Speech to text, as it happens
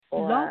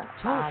Blog or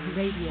Talk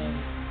Radio.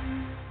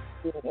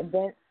 doing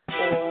events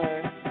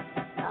or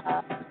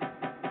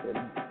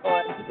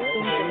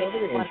things that make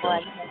you want to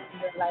like in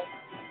your life,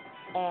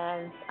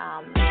 and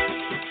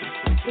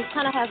just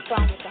kind of have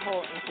fun with the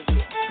whole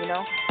interview. You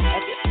know,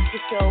 at the end of the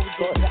show, we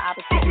get the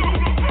opportunity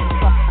to talk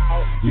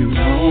about. You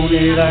know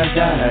that I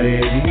got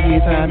it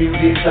anytime you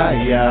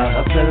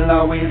desire. Hustle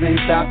always ain't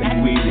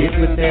stopping. We live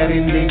with that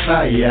in the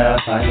fire.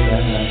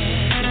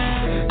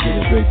 Get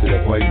it straight to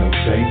the point, no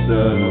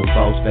chaser, no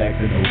false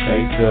facts and no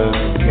faker.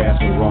 Gas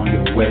will on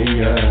your way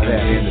up.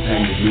 That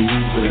entertainment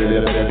news with a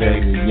little bit of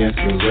daily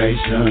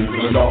inspiration.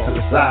 Put it off to the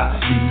side,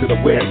 east to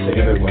the west, to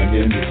everyone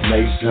in this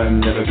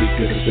nation. Every week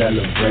is a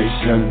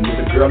celebration.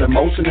 With a girl in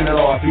motion and an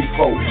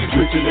RP4.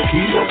 Rich in the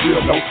keyboard, real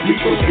no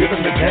sleepers.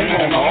 Giving the game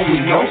on all we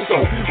know. So,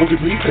 won't you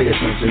please pay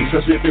attention?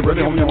 Especially if you're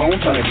really on your own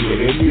trying to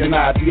get it. Need an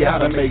idea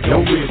how to make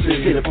your rich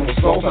shit. Get it from the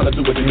soul, how to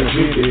do it in the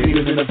business.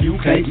 Even if you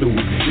can't lose.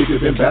 If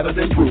you've been better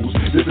than bruised.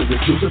 This is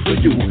exclusive for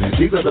you.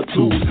 These are the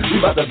tools.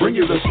 We about to bring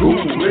you the school.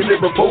 In it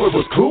before it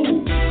was cool.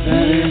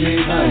 That in the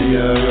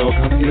fire, yo,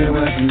 come get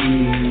what you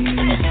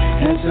need.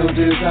 That's your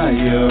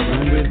desire.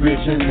 Run with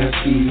Rich and the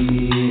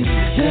Ski.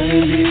 That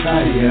in the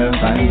fire,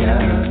 fire.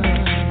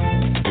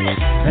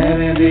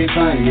 That in the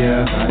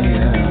fire,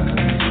 fire.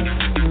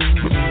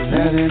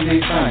 That in the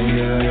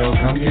fire, yo,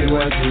 come get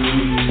what you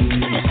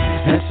need.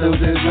 That's your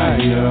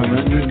desire.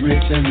 Run with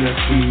Rich and the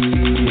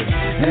Ski.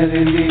 That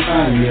in the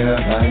fire,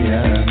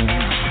 fire.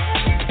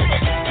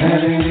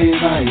 Heading the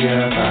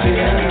fire,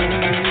 fire.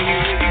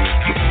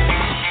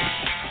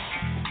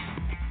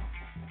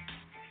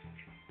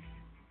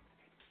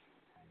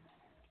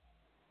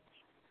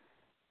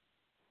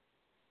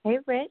 Hey,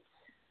 Rich.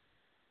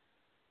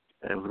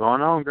 Hey, what's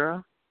going on,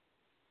 girl?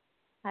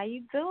 How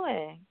you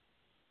doing?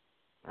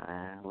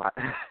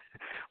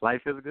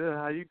 Life is good.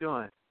 How you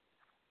doing?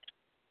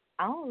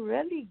 I'm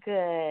really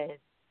good.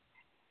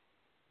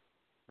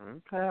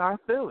 Okay, I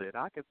feel it.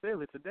 I can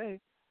feel it today.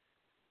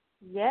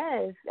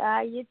 Yes,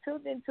 you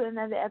tuned into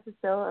another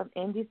episode of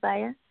Indie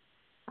Fire.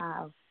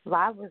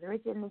 Live with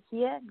Richard and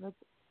Nakia.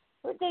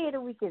 What day of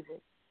the week is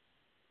it?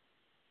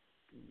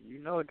 You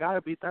know it gotta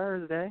be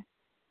Thursday.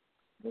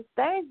 It's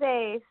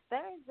Thursday. It's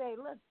Thursday.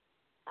 Look,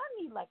 I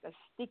need like a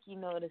sticky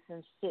note or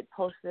some shit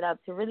posted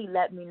up to really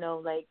let me know,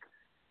 like,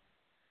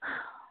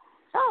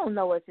 I don't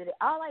know what it is.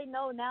 All I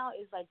know now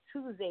is like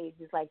Tuesdays.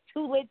 It's like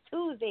Two-Lit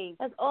Tuesdays.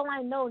 That's all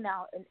I know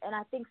now. And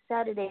I think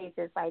Saturdays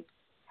is like,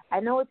 I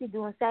know what to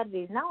do on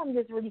Saturdays. Now I'm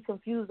just really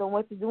confused on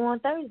what to do on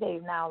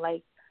Thursdays now.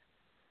 Like,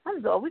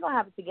 we're going to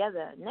have it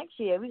together. Next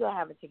year, we're going to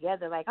have it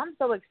together. Like, I'm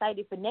so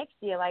excited for next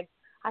year. Like,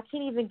 I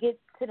can't even get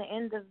to the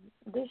end of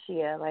this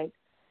year. Like,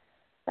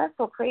 that's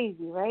so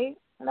crazy, right?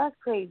 That's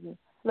crazy.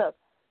 Look,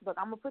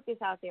 I'm going to put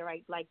this out there,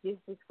 right? Like, this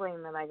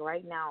disclaimer, like,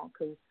 right now,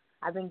 because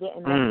I've been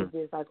getting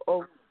messages like,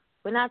 oh,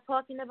 we're not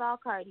talking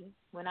about Cardi.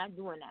 We're not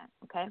doing that,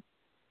 okay?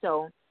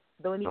 So,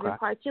 don't even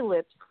part your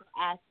lips.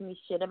 Ask me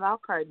shit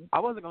about Cardi. I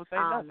wasn't gonna say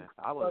nothing.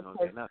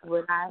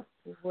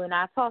 We're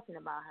not talking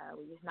about her.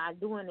 We're just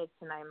not doing it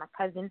tonight. My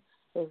cousin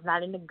is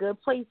not in a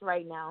good place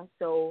right now,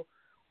 so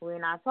we're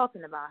not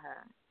talking about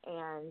her.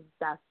 And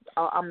that's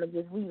I'm gonna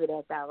just leave it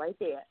at that right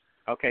there.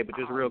 Okay, but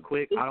just real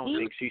quick, I don't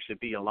think she should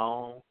be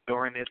alone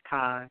during this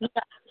time.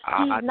 I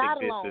think not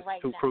this alone is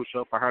right too now.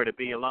 crucial for her to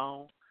be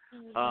alone.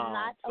 She's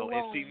not so alone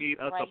if she need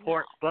a right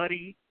support now.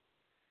 buddy,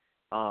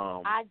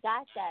 I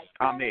got that.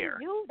 I'm there.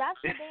 You, that's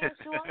for damn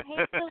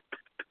sure.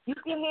 You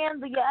can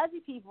handle your other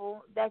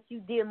people that you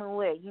dealing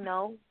with, you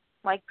know,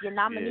 like your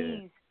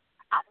nominees.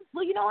 Yeah.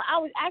 I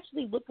was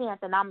actually looking at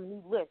the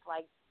nominee list.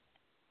 Like,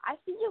 I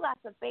see you got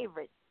some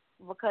favorites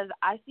because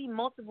I see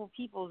multiple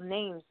people's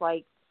names.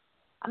 Like,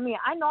 I mean,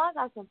 I know I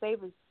got some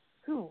favorites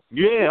too.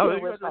 Yeah,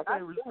 you got some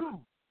favorites too.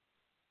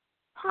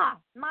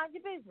 Mind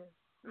your business.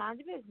 Mind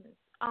your business.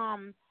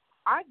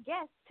 Our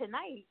guest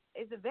tonight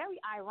is very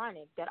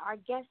ironic that our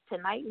guest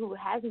tonight, who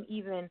hasn't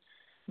even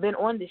been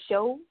on the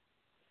show,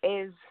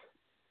 is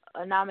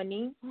a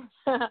nominee.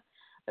 And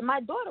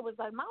my daughter was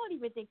like, I don't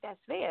even think that's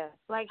fair.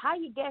 Like, how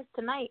your guest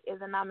tonight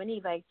is a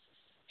nominee? Like,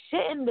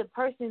 shouldn't the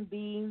person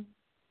be,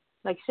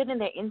 like, shouldn't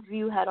their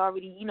interview had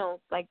already, you know,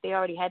 like they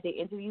already had their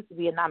interview to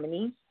be a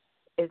nominee?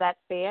 Is that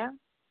fair?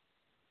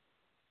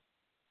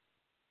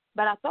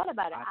 But I thought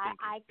about it.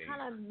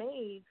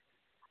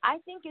 I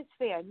think it's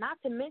fair. Not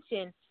to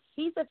mention,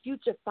 he's a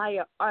future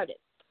fire artist,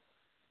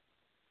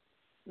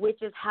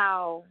 which is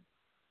how,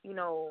 you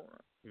know,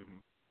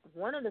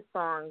 one of the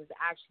songs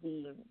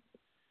actually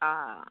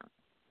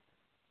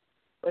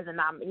was a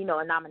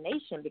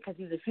nomination because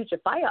he's a future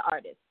fire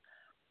artist.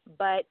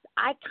 But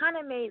I kind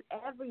of made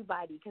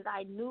everybody, because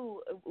I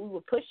knew we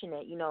were pushing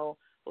it, you know,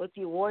 with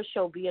the award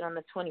show being on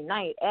the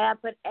 29th. And I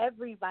put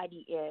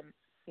everybody in,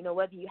 you know,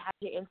 whether you have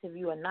your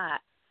interview or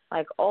not.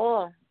 Like,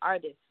 all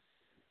artists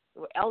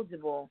were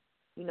eligible,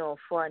 you know,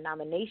 for a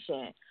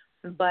nomination.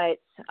 But,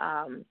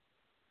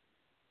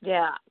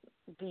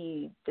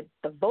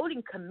 the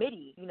voting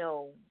committee, you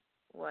know,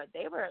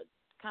 they were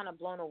kind of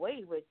blown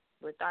away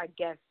with our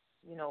guests,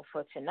 you know,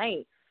 for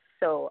tonight.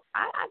 So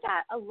I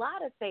got a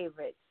lot of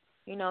favorites,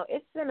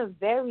 It's been a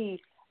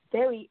very,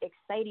 very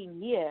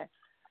exciting year.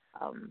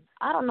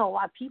 I don't know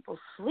why people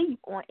sleep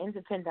on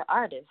independent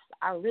artists.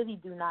 I really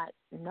do not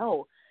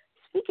know.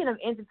 Speaking of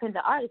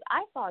independent artists,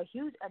 I saw a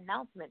huge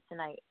announcement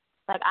tonight.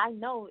 Like I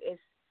know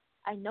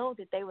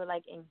that they were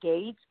like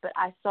engaged, but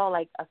I saw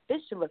like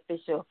official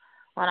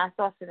when I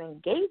saw some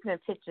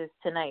engagement pictures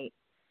tonight.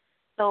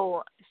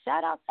 So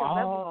shout out to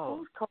Rebel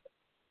Cruise Code.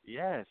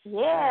 Yes.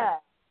 Yeah.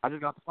 I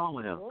just got the phone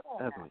with him.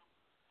 Yeah. Definitely.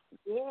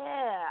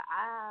 Yeah.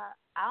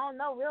 I don't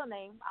know real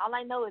name. All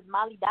I know is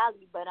Molly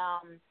Dolly, but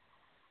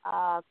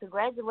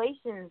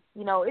congratulations.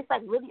 It's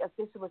like really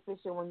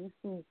official when you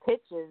see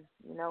pictures,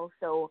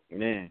 so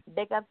Man.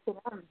 big up to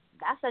them.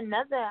 That's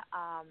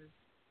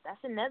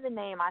another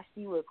name I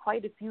see with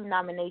quite a few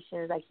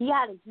nominations. Like he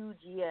had a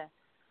huge year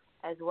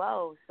as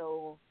well,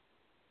 so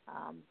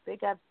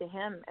big up to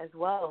him as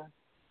well.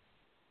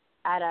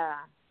 At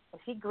is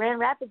he Grand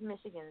Rapids,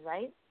 Michigan,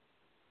 right?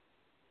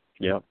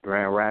 Yep,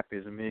 Grand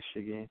Rapids,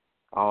 Michigan,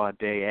 all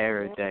day,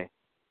 every day.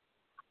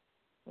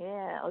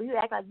 Yeah. Oh, you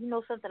act like you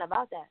know something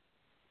about that.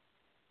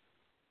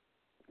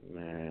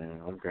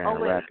 Man, I'm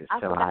Grand Rapids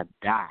till I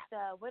die.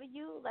 What are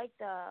you, like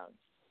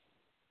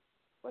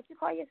what you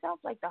call yourself?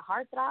 Like the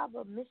heartthrob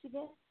of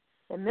Michigan?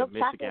 The milk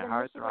Michigan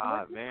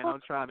heartthrob, man.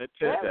 I'm trying to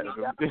tell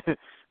you.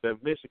 The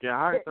Michigan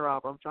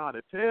heartthrob, I'm trying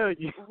to tell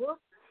you.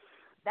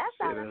 That's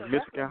how the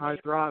Michigan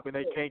heartthrob, and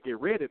they can't get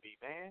rid of me,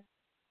 man.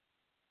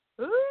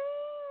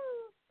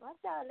 Ooh, watch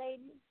out,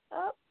 lady.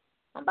 Oh,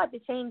 I'm about to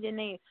change your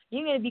name.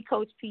 You're going to be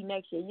Coach P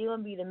next year. You're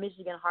going to be the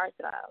Michigan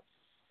heartthrob.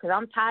 Because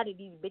I'm tired of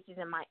these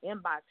bitches in my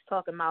inbox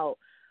talking about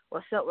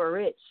what's up with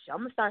Rich. I'm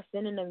going to start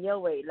sending them your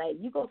way. Like,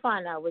 you go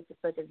find out what the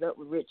fuck is up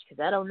with Rich,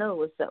 because I don't know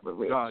what's up with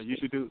Rich. No, you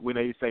should do, when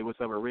they say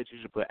what's up with Rich, you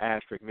should put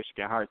asterisk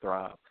Michigan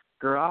heartthrob.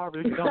 Girl, I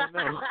really don't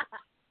know.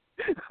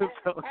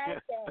 Hashtag,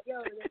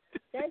 yo,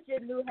 that's your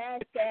new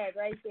hashtag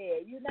right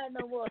there. You're not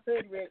no more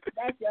hood Rich.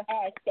 That's your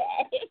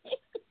hashtag.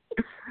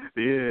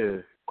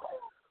 Yeah.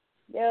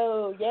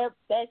 Yo, yep,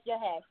 that's your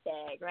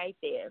hashtag right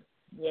there.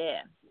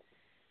 Yeah.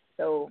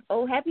 So,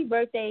 happy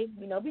birthday.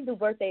 We do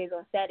birthdays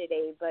on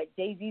Saturday, but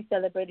Jay-Z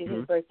celebrated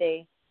his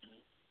birthday.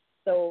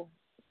 So,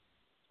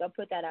 I'll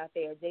put that out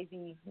there.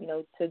 Jay-Z,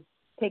 to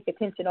take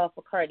attention off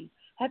of Cardi.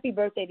 Happy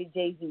birthday to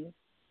Jay-Z.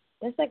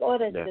 That's like all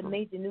the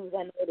major news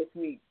I know this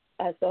week.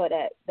 I saw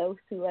that. Those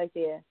two right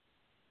there.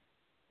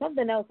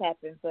 Something else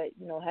happened, but,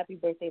 happy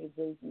birthday to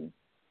Jay-Z.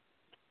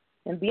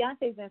 And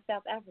Beyonce's in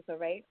South Africa,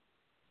 right?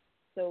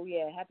 So,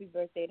 yeah, happy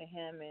birthday to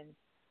him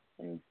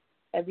and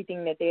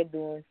everything that they're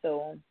doing.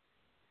 So,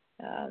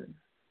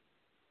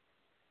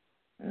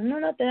 no,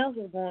 nothing else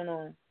is going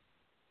on.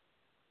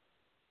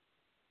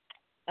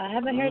 I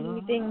haven't heard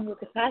anything with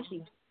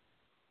Tekashi.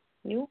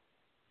 You?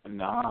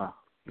 Nah,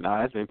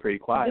 it's been pretty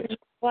quiet.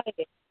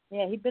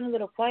 Yeah, he's been a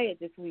little quiet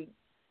this week.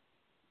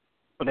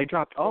 But they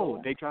dropped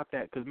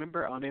that, because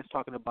remember on this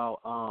talking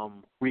about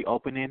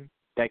reopening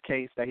that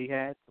case that he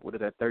had with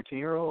that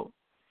 13-year-old?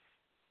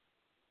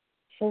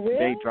 For real?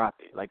 They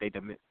dropped it. Like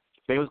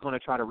they was going to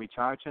try to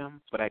recharge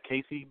him for that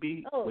case he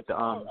beat with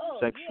the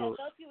sexual.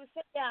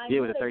 Yeah,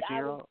 with a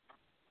 13-year-old.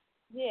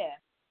 Yeah.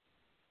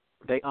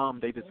 They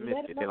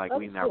dismissed it. They're like,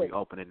 we're not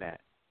reopening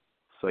that.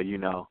 So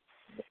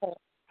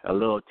a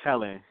little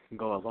telling can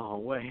go a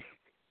long way.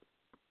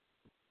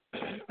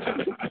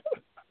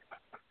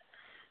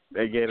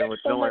 They get him.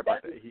 Don't worry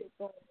about that.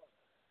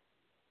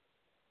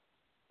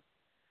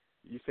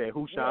 You said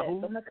who shot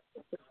who?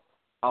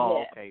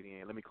 Oh, okay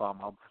then. Let me call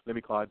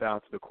it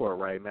down to the court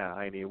right now.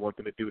 I ain't even want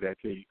them to do that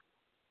to you.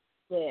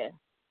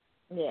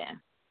 Yeah.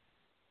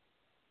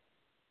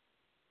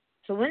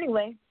 So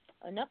anyway,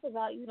 enough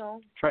about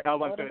all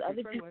those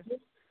other people.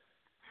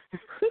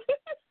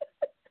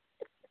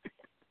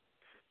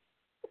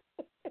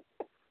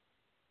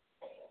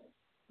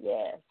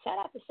 Yeah, shout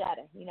out to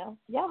Shatta.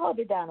 Y'all hold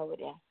it down over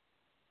there.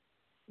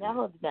 Y'all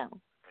hold it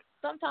down.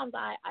 Sometimes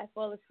I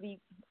fall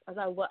asleep I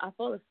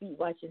fall asleep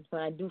watching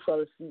when I do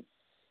fall asleep.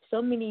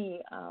 So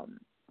many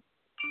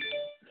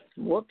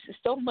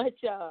so much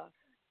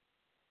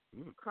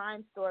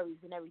crime stories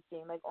and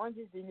everything. Like Orange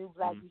is the New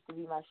Black used to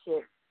be my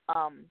shit.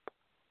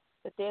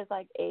 But there's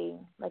like a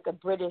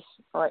British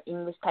or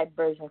English type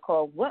version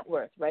called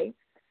Wentworth, right?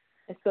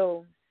 And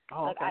so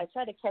I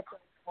try to catch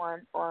up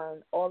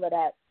on all of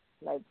that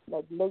like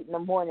late in the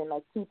morning,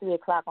 like 2-3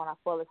 o'clock when I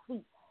fall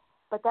asleep.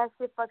 But that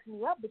shit fucks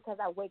me up because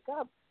I wake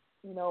up,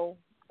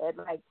 at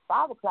like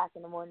 5 o'clock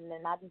in the morning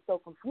and I be so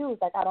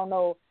confused. Like I don't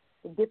know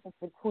the difference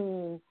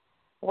between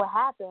what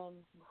happened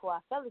before I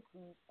fell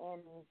asleep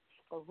and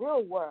the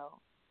real world,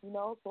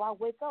 So I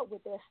wake up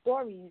with their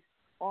stories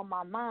on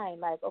my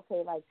mind. Like,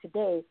 okay, like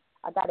today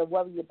I got to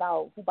worry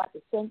about who about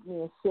to shank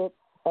me and shit.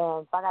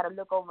 And if I got to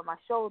look over my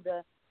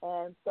shoulder.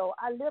 And so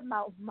I live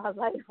my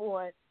life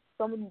on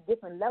so many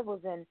different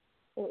levels and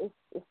it's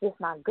just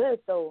not good.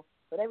 So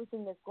with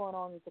everything that's going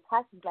on in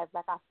Tekashi's life,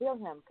 like I feel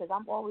him because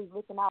I'm always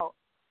looking out,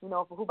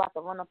 for who about to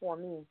run up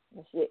on me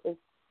and shit.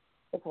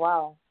 It's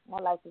wild. My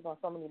life is on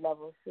so many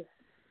levels. Just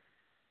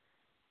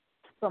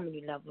so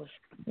many levels.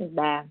 It's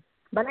bad.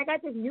 But I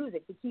got this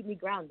music to keep me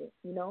grounded,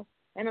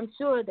 And I'm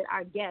sure that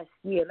our guest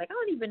here, like, I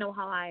don't even know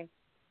how I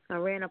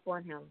ran up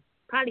on him.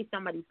 Probably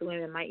somebody threw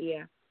him in my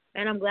ear,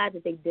 and I'm glad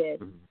that they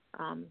did.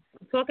 I'm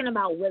talking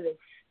about Willis,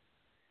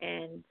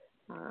 and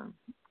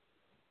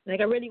like,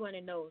 I really want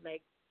to know.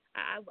 Like,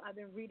 I've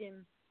been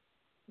reading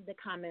the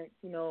comments,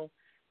 you know,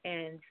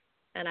 and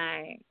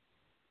I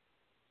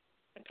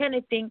kind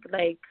of think,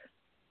 like,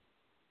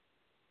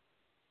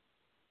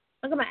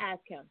 I'm gonna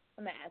ask him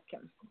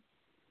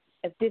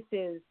if this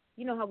is,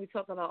 you know, how we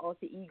talk about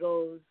alter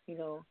egos, you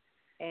know,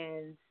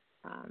 and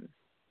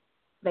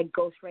like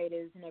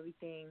ghostwriters and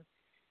everything.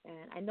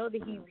 And I know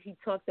that he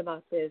talked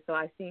about this, so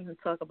I've seen him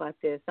talk about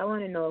this. I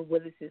want to know if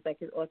Willis is like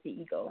his alter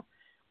ego,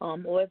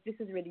 or if this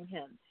is really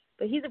him.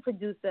 But he's a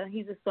producer,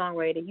 he's a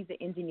songwriter, he's an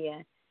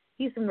engineer.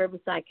 He's from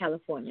Riverside,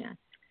 California.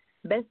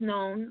 Best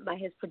known by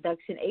his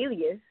production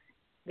alias,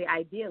 The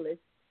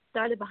Idealist,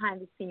 started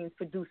behind the scenes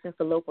producing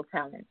for local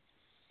talent.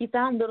 He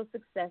found little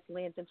success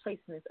landing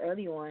placements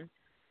early on,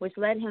 which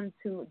led him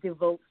to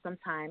devote some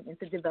time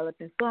into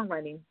developing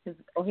songwriting, his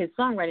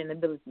songwriting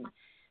ability.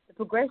 The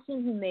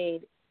progression he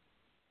made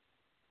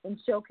in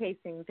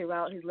showcasing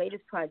throughout his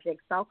latest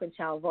project, Falcon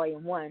Child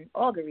Volume 1,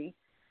 Augury,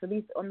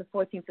 released on the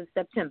 14th of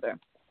September.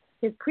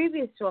 His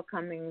previous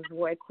shortcomings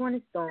were a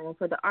cornerstone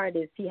for the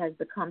artist he has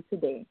become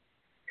today,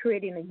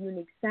 creating a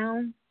unique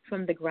sound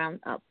from the ground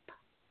up.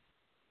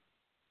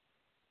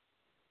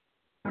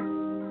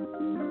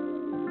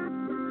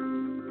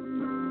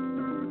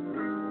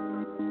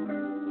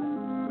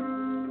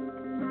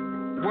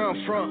 Where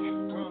I'm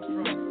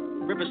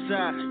from,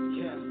 Riverside.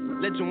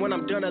 Legend when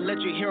I'm done, I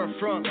let you hear I'm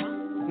from.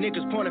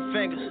 Niggas pointing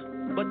fingers,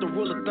 but the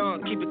rule of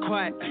thumb, keep it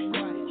quiet.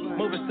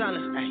 Move in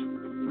silence,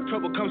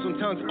 Trouble comes from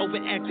tongues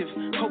overactive.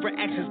 Covert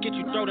actions get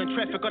you thrown in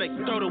traffic, or they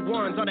throw the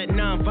ones. All that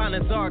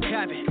non-violence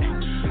archiving.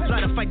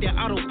 Fly to fight that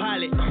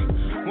autopilot.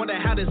 Wonder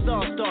how this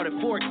all started.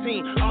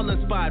 14, all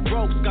inspired.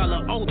 Rogue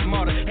scholar, old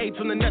martyr. AIDS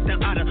from the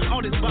nothing out of.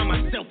 All this by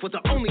myself was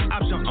the only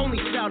option. Only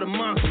style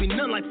amongst me.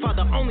 None like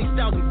father, only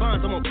styles and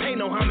bonds. I won't pay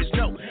no homage,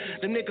 no.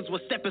 The niggas were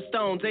stepping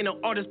stones. Ain't no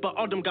artists, but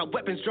all them got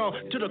weapons drawn.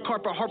 To the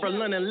Carper Harbor,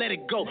 London, let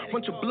it go.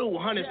 Bunch of blue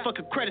hunters, fuck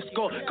a credit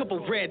score.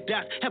 Couple red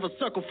dots, have a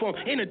circle form.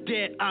 In a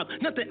dead op,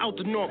 nothing out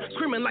the norm.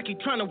 Screaming like he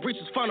trying to reach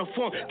his final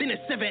form. Then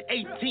at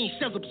 718,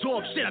 shells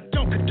absorb. Shit, I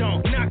don't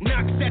condone.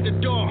 Knocks at the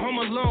door, home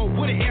alone.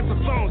 Wouldn't answer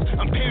phones.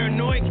 I'm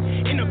paranoid.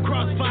 In the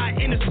crossfire,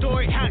 in the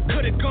story, how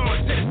could it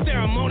gone? Set a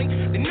ceremony,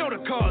 they know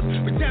the cause.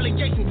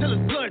 Retaliation till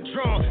his blood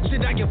drawn.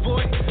 Should I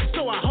avoid?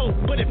 So I hope,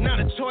 but if not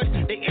a choice,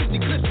 they empty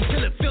clips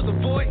until it fills a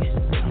void.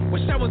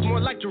 Wish I was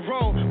more like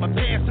Jerome. My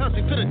past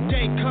hustling till the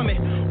day coming.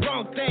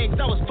 Wrong things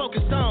I was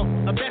focused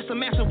on. A bastard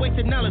master,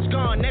 wasted knowledge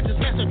gone. That just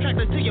master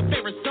attracted to your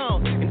favorite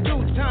song. In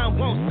due time,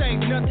 won't say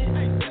nothing.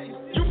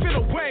 You feel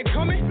a wave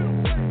coming?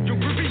 You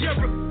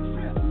Riviera.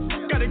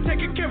 Gotta take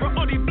care of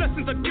all these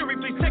blessings of Gary.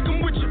 Please take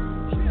them with you.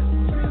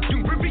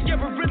 You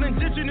Riviera, real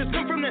indigenous,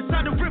 come from that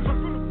side of the river.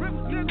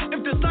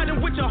 If they're sliding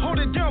with you, hold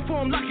it down for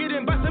them. Lock it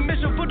in by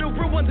submission for the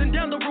real ones. And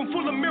down the room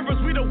full of mirrors.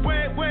 We the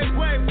wave.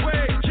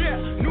 Yeah,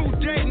 new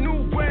day,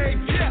 new wave.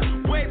 Yeah,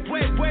 wave.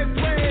 Yeah, new wave.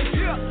 Yeah, wave.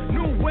 Yeah,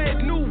 new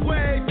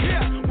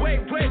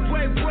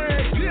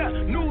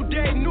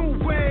day, new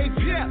wave.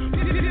 Yeah,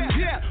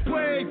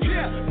 wave.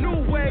 Yeah, new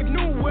wave.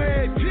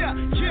 Yeah.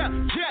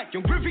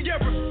 Young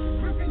Riviera.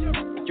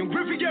 Young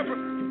Riviera.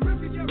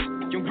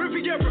 Young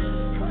Riviera.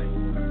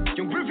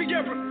 Young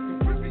Riviera.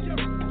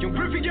 Young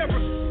Riviera.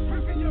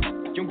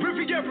 Young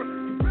Riviera.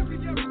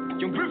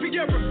 Young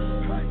Riviera.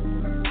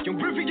 Young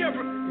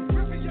Riviera.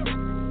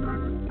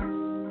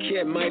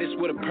 Kid Midas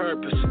with a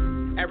purpose.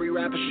 Every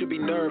rapper should be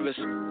nervous.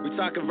 We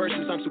talking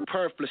verses, I'm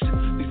superfluous.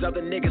 These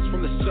other niggas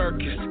from the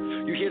circus.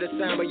 You hear the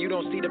sound, but you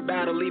don't see the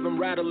battle. Leave them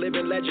rattle,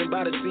 living legend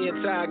by the sea.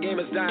 Entire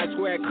gamers died,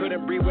 swear I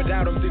couldn't breathe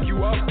without them. Think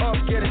you up,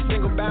 get it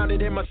single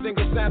bounded. In my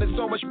single sounded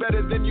so much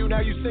better than you.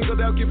 Now you singled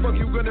out, get fuck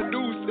you gonna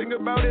do? Sing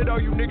about it, all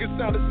you niggas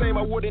sound the same.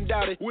 I wouldn't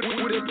doubt it.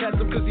 Wouldn't test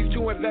them, cause he's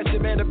too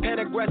invested. Man, the pen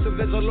aggressive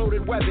as a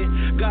loaded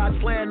weapon. God's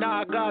plan,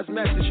 nah, God's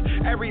message.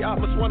 Every op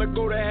must wanna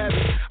go to heaven.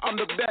 I'm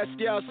the best,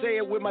 yeah, I'll say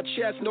it with my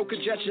chest. No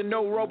congestion,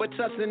 no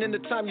Robitussin. In the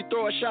time you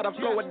throw a shot, I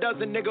flow a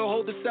dozen. Nigga,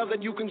 hold the cell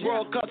and you can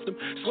grow accustomed.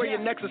 Swear your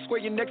next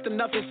to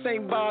nothing.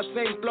 Same bars,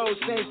 same flows,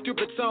 same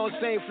stupid songs,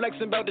 same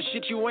flexing about the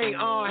shit you ain't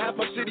on. Half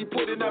my city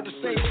putting out the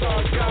same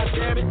songs, god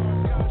damn it.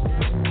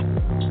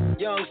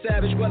 Young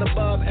savage, well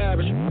above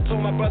average.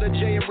 Told my brother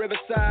Jay in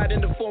Riverside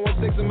in the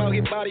 416, I'm out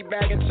here body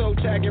bagging, toe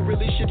tagging.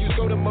 Really shit, use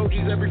goat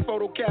emojis every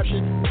photo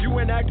caption. You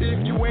ain't active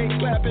if you ain't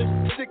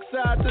clapping. 6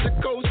 sides to the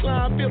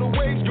coastline, feel the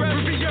waves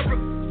driving. Riviera,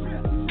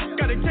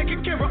 gotta take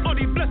care of all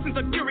these blessings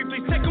of Gary,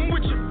 please take them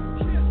with you.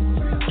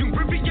 You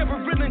Riviera,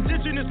 real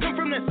indigenous, come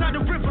from that side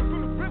of the river.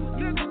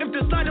 If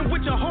they're sliding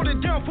with you, hold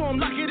it down for them.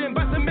 Lock it in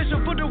by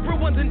submission for the real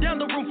ones. And down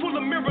the room full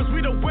of mirrors.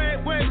 We the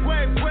wave.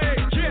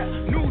 Yeah,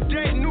 new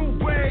day, new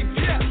wave.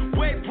 Yeah,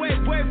 wave. Yeah,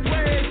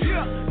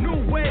 new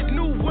wave.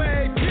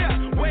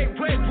 Yeah, wave.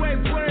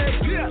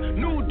 Yeah,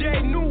 new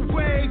day, new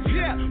wave.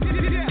 Yeah,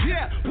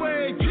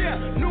 wave. Yeah,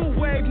 new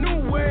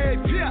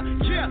wave. Yeah.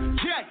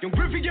 Young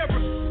Riviera.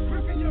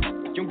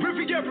 Young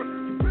Riviera.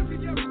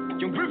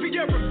 Young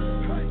Riviera.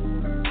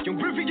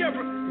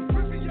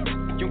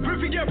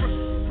 Griffey Ever.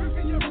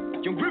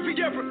 Young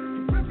Griffey Ever.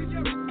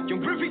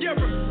 Young Griffey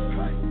Ever.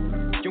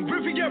 Young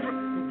Griffey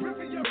Ever.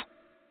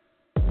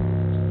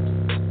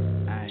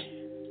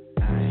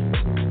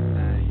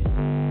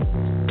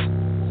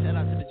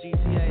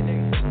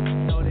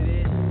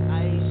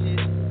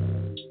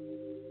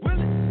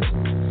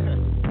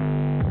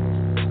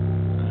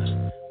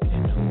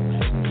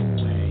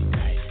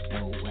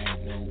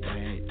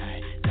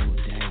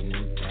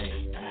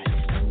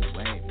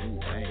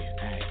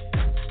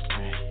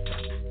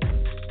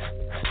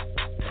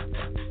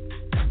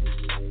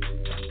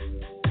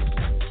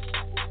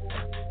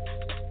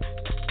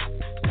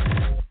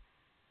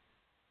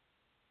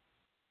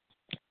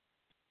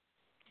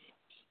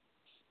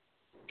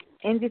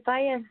 Indie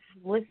Fire,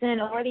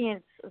 listening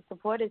audience,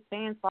 supporters,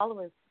 fans,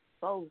 followers,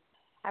 both.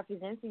 I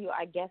present to you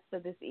our guest for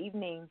this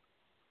evening,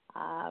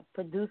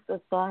 producer,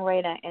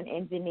 songwriter, and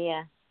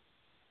engineer,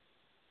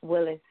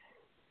 Willis.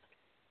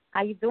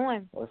 How you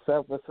doing? What's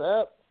up? What's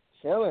up?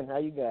 Chilling. How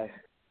you guys?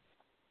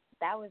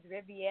 That was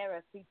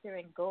Riviera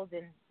featuring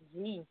Golden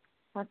G.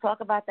 Want to talk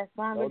about that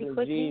song Golden really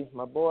quickly? G,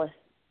 my boy.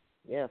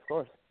 Yeah, of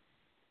course.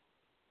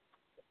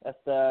 That's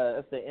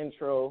the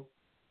intro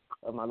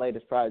of my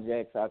latest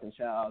project, Falcon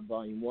Child,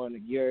 Volume 1,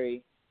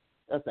 Aguri.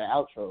 That's the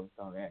outro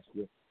song,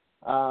 actually.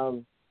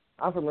 I'm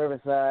from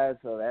Riverside,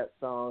 so that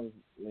song,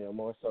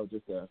 more so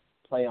just a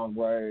play on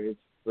words,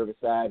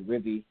 Riverside,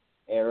 Rivy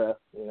era,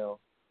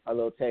 our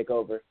little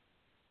takeover.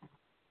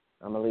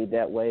 I'm going to lead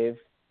that wave.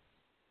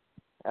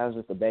 That was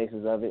just the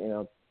basis of it,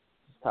 just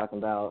talking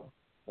about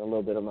a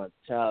little bit of my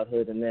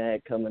childhood and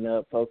that coming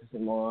up,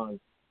 focusing more on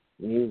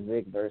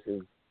music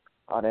versus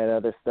all that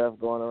other stuff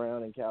going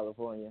around in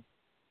California.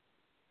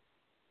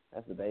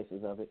 That's the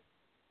basis of it.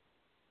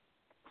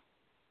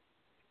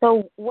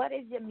 So what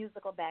is your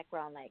musical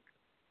background like?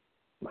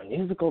 My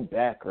musical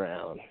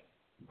background.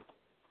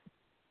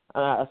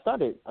 I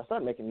started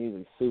making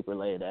music super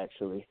late,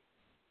 actually.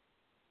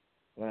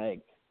 I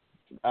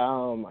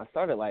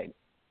started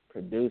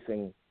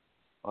producing.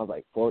 I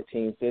was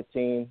 14,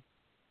 15,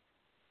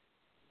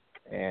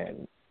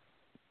 and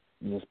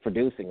just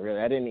producing.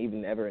 Really, I didn't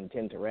even ever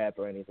intend to rap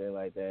or anything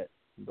like that.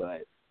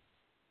 But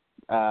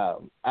I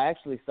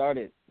actually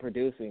started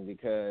producing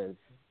because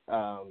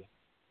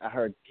I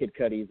heard Kid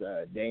Cudi's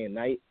Day and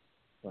Night,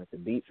 the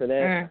beat for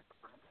that.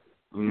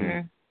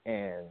 Mm.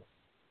 And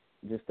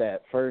just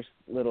that first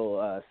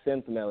little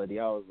synth melody,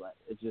 I was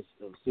it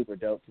was super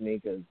dope to me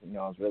because, I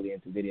was really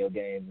into video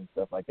games and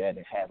stuff like that, and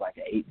it had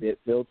an 8-bit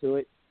feel to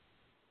it.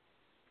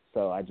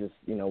 So I just,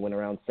 went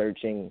around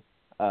searching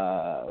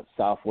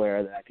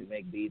software that I could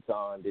make beats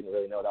on, didn't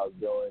really know what I was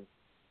doing,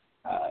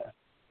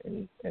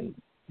 and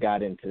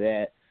got into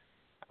that.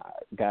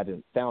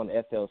 Found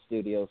FL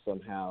Studio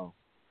somehow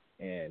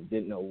and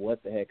didn't know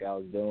what the heck I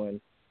was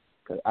doing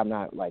because I'm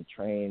not,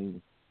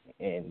 trained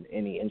in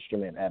any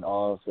instrument at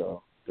all.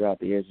 So throughout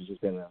the years, it's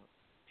just been a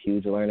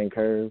huge learning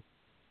curve.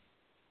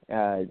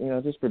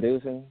 Just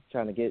producing,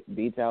 trying to get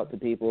beats out to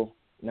people,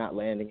 not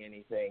landing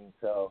anything.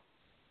 So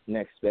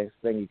next best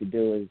thing you could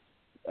do is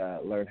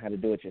learn how to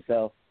do it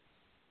yourself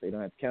so you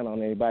don't have to count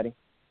on anybody.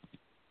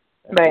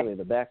 That's really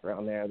the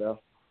background there,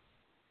 though.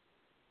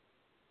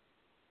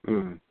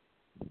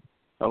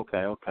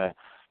 Okay.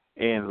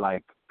 And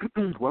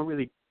what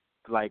really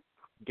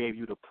gave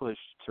you the push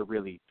to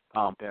really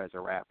there as a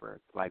rapper?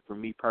 For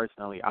me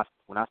personally,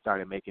 when I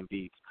started making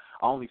beats,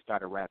 I only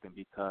started rapping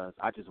because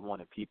I just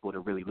wanted people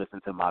to really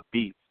listen to my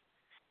beats,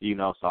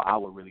 so I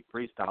would really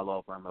freestyle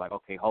over them.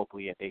 Okay,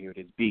 hopefully if they hear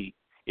this beat,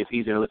 it's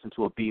easier to listen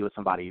to a beat with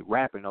somebody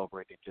rapping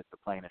over it than just a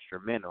plain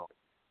instrumental.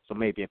 So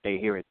maybe if they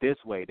hear it this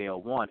way,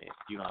 they'll want it.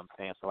 You know what I'm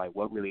saying? So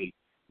what really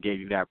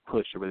gave you that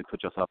push to really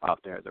put yourself out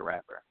there as a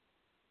rapper?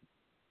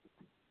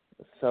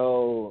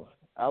 So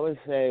I would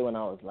say when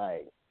I was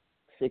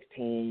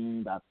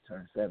 16, about to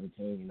turn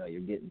 17,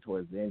 you're getting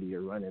towards the end of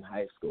your run in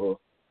high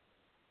school.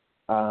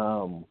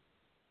 I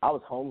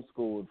was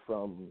homeschooled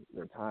from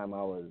the time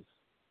I was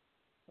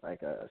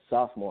a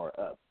sophomore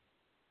up.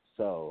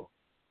 So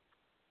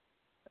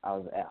I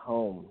was at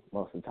home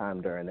most of the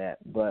time during that.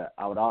 But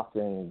I would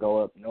often go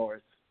up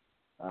north,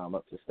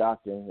 up to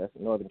Stockton, that's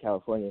in Northern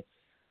California,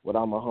 with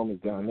all my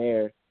homies down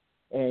there.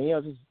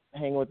 And, just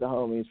hanging with the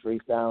homies,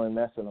 freestyling,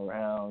 messing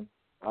around.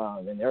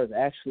 And there was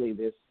actually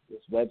this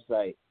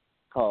website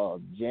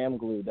called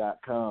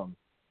jamglue.com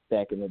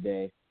back in the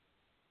day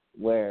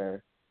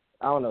where,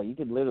 I don't know, you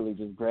could literally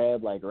just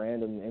grab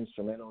random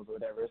instrumentals or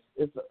whatever.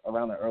 It's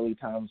around the early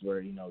times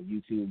where,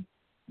 YouTube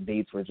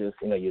beats were just,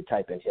 you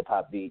type in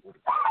hip-hop beat and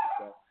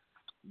stuff.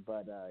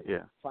 But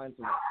find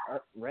some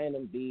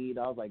random beat.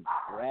 I was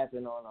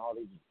rapping on all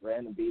these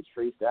random beats,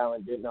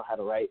 freestyling, didn't know how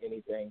to write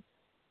anything.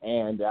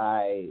 And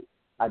I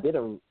did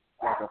a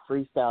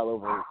freestyle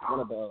over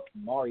one of the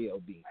Mario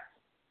beats.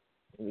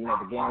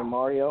 The game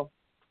Mario.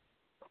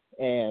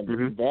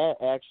 And that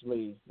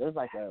actually, there's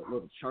a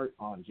little chart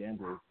on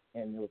Jamglue,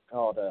 and it was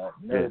called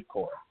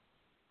Nerdcore.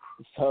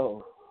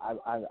 So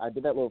I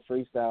did that little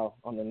freestyle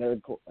on the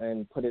Nerdcore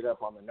and put it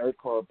up on the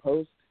Nerdcore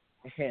post,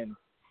 and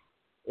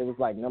it was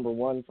number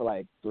one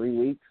for 3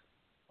 weeks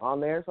on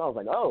there. So I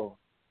was oh,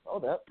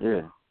 hold up.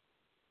 Yeah.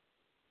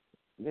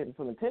 Getting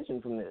some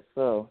attention from this.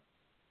 So,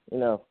 you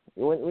know,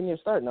 when you're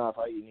starting off,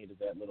 all you need is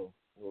that little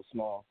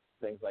small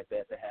things like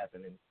that to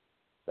happen, and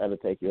that'll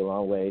take you a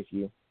long way if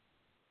you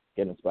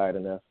get inspired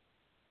enough.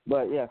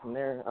 But yeah, from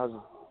there I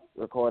was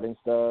recording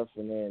stuff,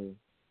 and then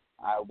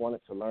I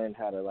wanted to learn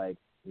how to like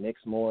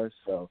mix more,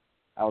 so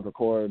I would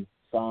record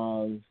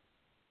songs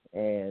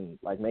and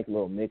like make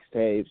little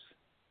mixtapes,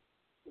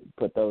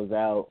 put those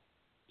out,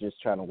 just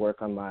trying to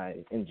work on my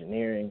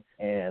engineering,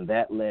 and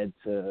that led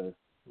to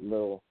a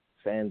little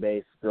fan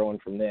base growing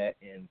from that,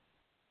 and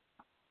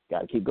got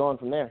to keep going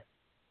from there.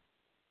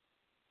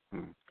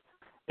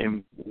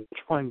 And which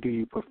one do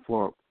you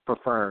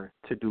prefer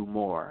to do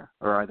more,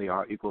 or are they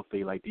all equal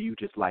fee? Like, do you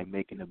just like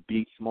making the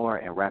beats more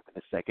and rapping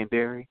the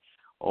secondary,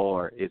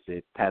 or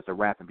has the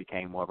rapping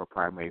became more of a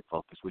primary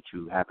focus, with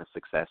you having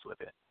success with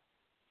it?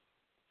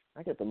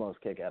 I get the most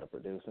kick out of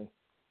producing.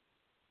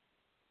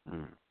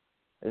 Mm.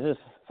 It's just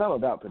something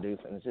about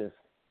producing. It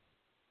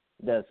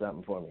does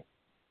something for me.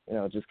 You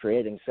know, just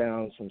creating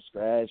sounds from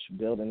scratch,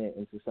 building it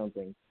into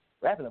something.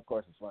 Rapping, of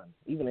course, is fun.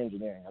 Even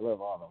engineering, I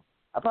love all of them.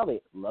 I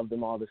probably love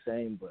them all the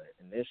same, but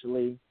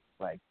initially,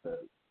 like the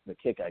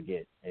kick I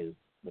get is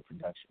the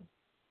production.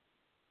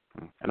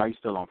 And are you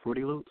still on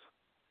Fruity Loops?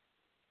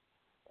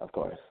 Of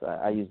course,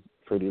 I use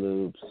Fruity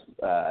Loops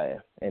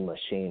and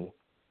Machine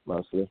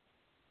mostly.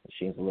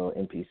 Machine's a little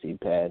MPC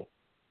pad.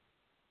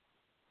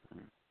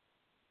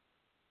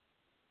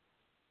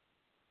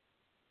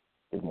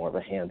 It's more of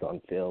a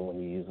hands-on feel when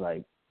you use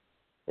like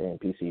the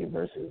MPC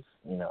versus,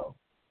 you know,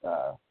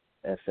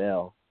 FL.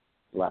 A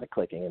lot of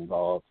clicking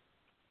involved,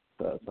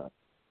 so it's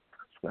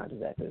not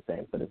exactly the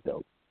same, but it's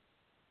dope.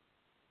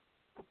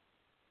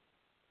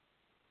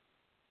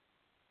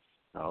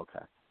 Okay.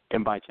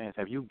 And by chance,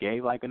 have you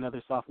gave like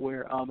another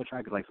software a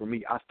try? 'Cause like for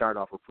me, I started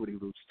off with Fruity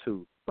Loops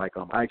too. Like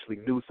I actually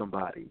knew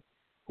somebody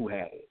who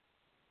had it,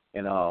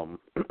 and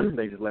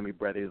they just let me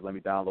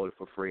download it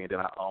for free, and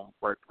then I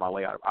worked my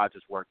way out. I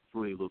just worked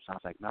Fruity Loops. And I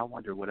was like, man, I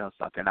wonder what else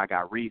out there. And I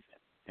got Reason,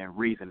 and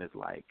Reason is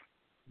like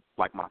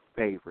my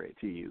favorite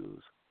to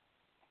use.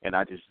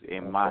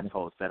 And my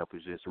whole setup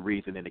was just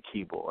Reason and the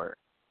keyboard.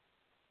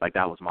 Like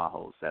that was my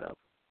whole setup.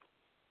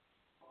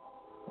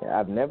 Yeah,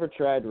 I've never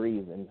tried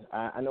Reason.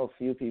 I know a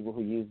few people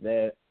who use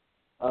that.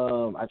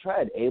 I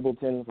tried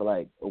Ableton for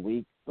like a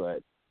week,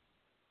 but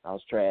I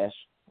was trash.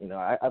 You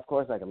know, of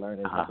course I could learn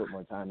it and put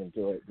more time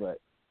into it, but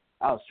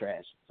I was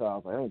trash. So I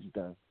was like, I'm just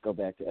gonna go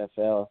back to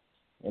FL.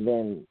 And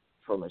then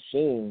for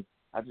Machine,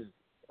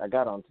 I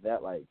got onto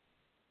that like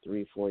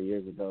 3-4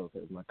 years ago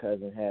because my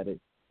cousin had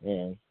it,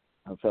 and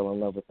I fell in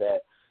love with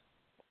that.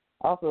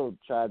 I also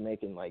tried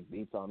making like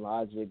beats on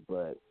Logic,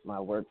 but my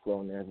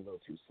workflow in there is a little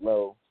too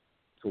slow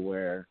to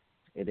where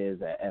it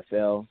is at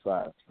FL, so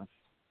I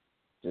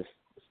just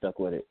stuck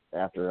with it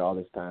after all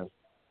this time.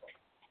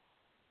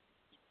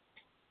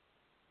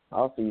 I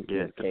also used to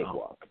use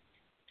Cakewalk.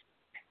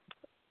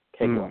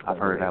 I've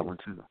heard that one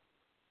too.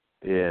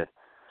 Yeah,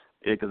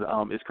 because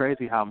it's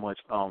crazy how much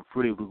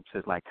Fruity Loops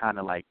has like kind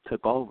of like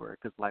took over.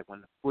 Because like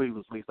when Fruity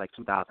Loops released like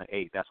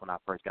 2008, that's when I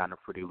first got into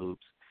Fruity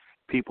Loops.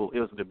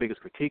 The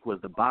biggest critique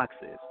was the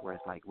boxes, where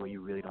it's like where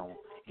you really don't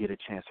get a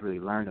chance to really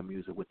learn the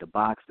music with the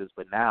boxes.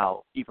 But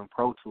now even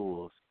Pro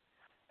Tools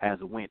has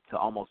went to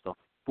almost the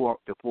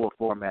full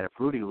format of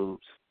Fruity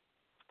Loops,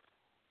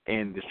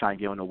 and just trying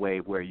to get in a way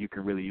where you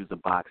can really use the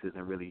boxes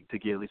and really to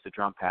get at least the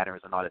drum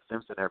patterns and all the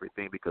synths and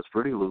everything, because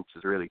Fruity Loops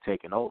is really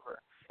taking over.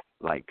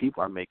 Like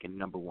people are making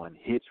 #1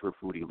 hits for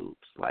Fruity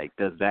Loops. Like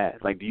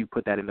do you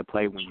put that into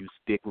play when you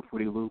stick with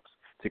Fruity Loops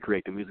to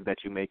create the music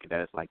that you make, and that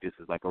it's like this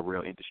is like a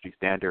real industry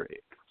standard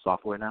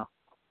software now?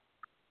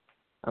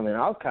 I mean,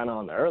 I was kind of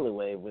on the early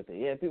wave with it.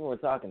 Yeah, people were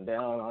talking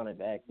down on it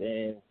back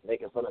then,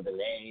 making fun of the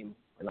name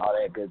and all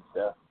that good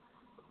stuff.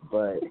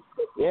 But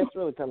yeah, it's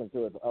really coming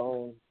to its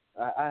own.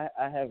 I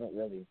haven't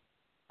really.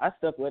 I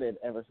stuck with it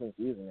ever since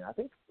using it. I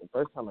think the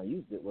first time I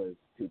used it was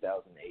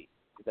 2008,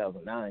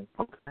 2009.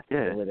 Okay.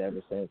 Yeah. I've with it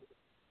ever since.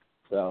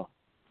 So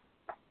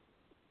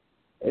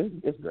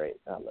it's great.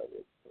 I love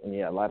it. And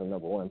yeah, a lot of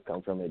 #1s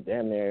come from it.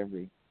 Damn near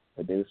every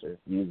producer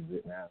uses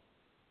it now,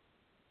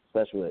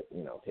 especially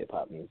with hip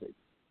hop music.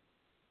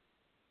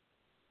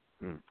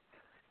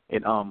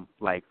 And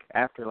like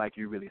after like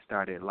you really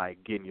started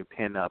like getting your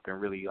pen up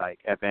and really like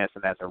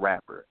advancing as a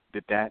rapper,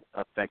 did that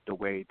affect the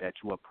way that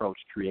you approach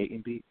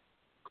creating beats?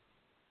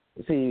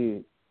 You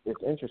see,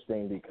 it's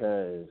interesting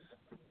because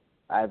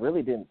I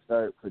really didn't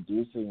start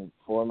producing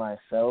for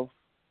myself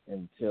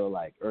until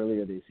like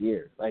earlier this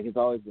year. Like it's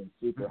always been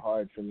super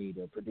hard for me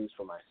to produce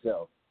for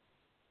myself.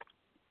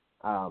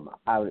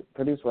 I would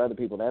produce for other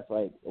people. That's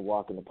like a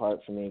walk in the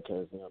park for me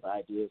because the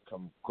ideas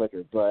come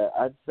quicker. But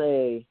I'd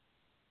say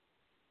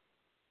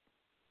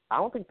I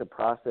don't think the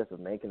process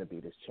of making a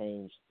beat has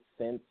changed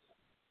since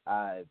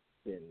I've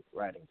been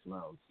writing to my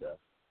own stuff.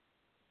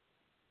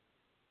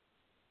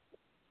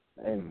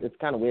 And it's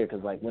kind of weird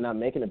because, like, when I'm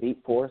making a beat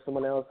for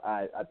someone else,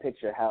 I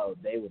picture how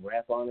they would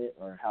rap on it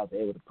or how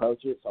they would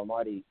approach it. So I'm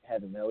already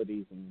having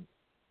melodies and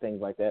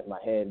things like that in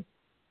my head.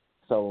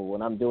 So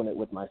when I'm doing it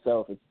with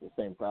myself, it's the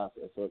same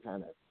process. So it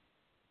kind of,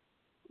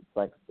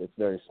 it's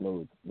very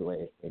smooth the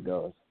way it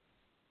goes.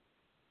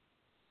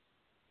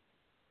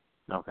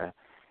 Okay.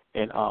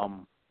 And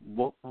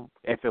what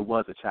if it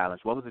was a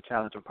challenge? What was the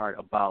challenging part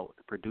about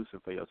producing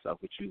for yourself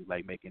with you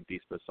like making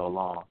beats for so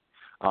long?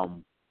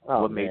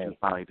 What made you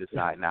finally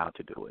decide now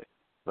to do it?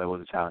 What was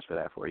the challenge for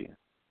that for you?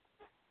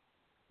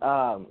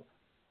 I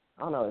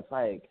don't know. It's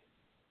like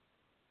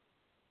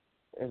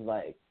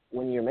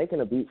when you're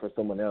making a beat for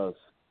someone else,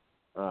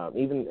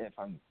 even if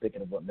I'm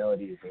thinking of what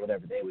melodies or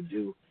whatever they would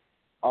do,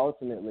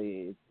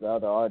 ultimately it's the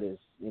other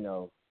artist,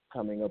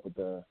 coming up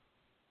with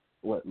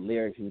what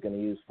lyrics he's going to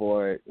use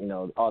for it,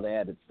 all the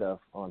added stuff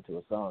onto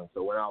a song.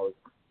 So when I was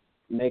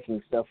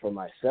making stuff for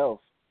myself,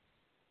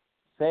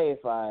 say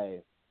if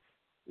I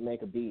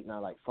make a beat and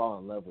I fall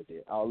in love with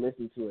it, I'll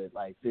listen to it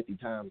 50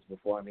 times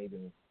before I'm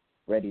even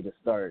ready to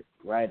start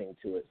writing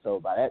to it. So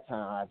by that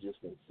time, I've just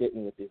been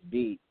sitting with this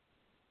beat,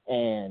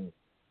 and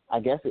I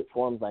guess it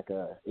forms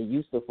it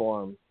used to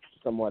form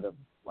somewhat of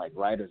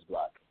writer's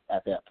block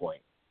at that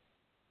point,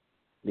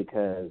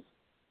 because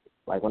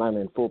when I'm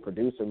in full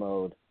producer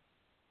mode,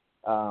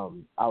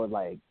 I would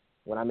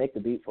when I make the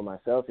beat for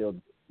myself, it'll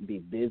be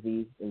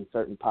busy in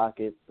certain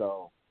pockets,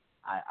 so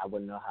I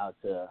wouldn't know how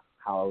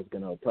I was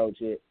going to approach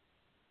it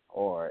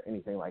or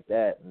anything like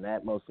that. And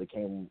that mostly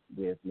came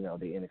with,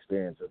 the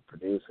inexperience of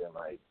producing,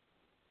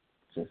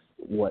 just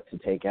what to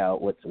take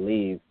out, what to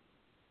leave.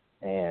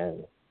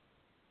 And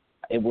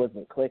it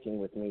wasn't clicking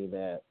with me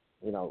that,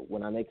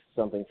 when I make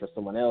something for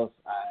someone else,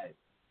 I,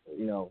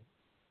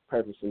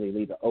 purposely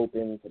leave it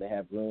open so they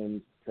have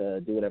room to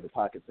do whatever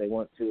pockets they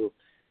want to,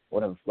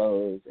 whatever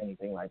flows,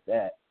 anything like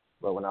that.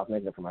 But when I was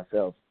making it for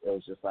myself, it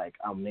was just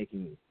I'm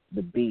making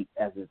the beat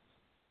as if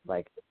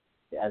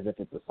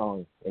it's a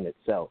song in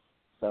itself.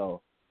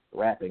 So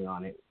rapping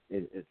on it,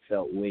 it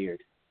felt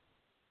weird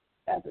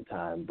at the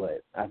time,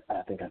 but I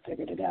think I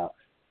figured it out.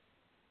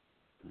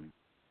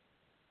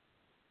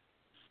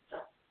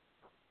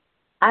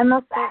 I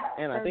must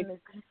say, and I think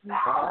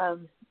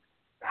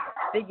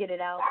figured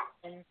it out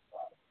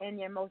in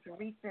your most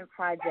recent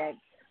project.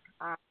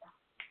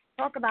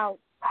 Talk about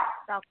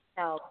South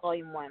Cal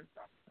Volume 1.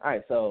 All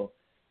right, so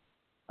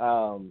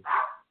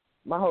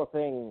my whole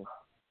thing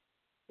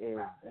is,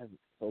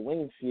 so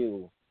Winged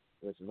Few,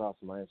 which is also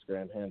my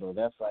Instagram handle,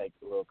 that's a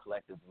little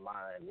collective of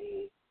mine,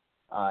 me,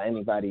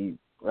 anybody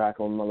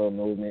rocking with my little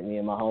movement, me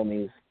and my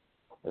homies.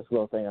 This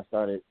little thing I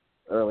started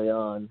early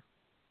on.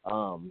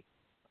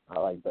 I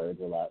like birds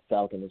a lot.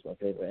 Falcon is my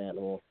favorite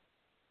animal.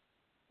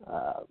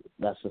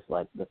 That's just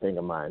the thing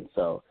of mine.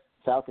 So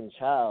Falcon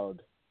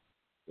Child,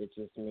 it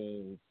just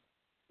means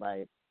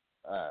my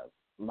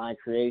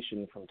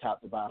creation from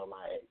top to bottom.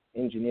 I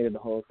engineered the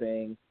whole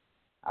thing.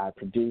 I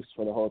produced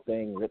for the whole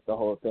thing, ripped the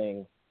whole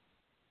thing,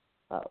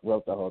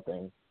 wrote the whole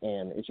thing.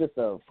 And it's just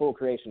a full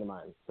creation of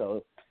mine.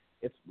 So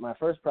it's my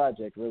first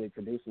project, really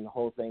producing the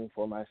whole thing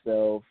for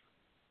myself.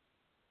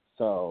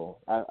 So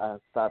I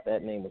thought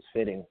that name was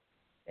fitting.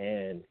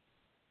 And,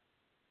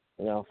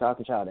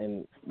 Falcon Child,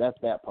 and that's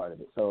that part of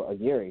it. So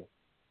Auguri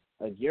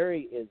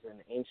is an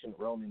ancient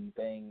Roman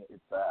thing.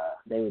 It's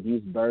they would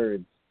use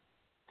birds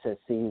to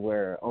see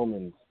where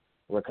omens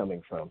were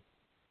coming from,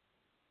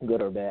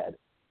 good or bad.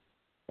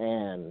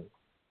 And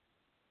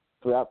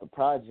throughout the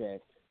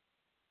project,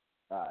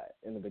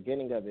 in the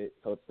beginning of it,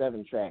 so it's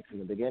 7 tracks. In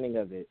the beginning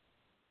of it,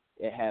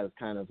 it has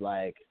kind of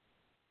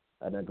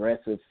an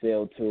aggressive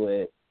feel to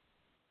it,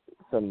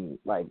 some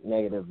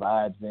negative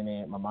vibes in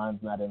it. My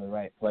mind's not in the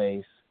right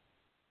place.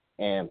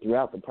 And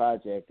throughout the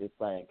project, it's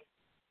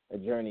a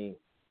journey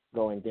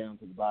going down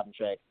to the bottom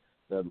track.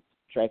 The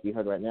track you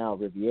heard right now,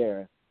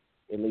 Riviera,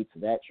 it leads to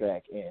that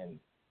track. And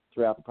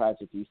throughout the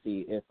project, you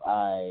see if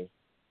I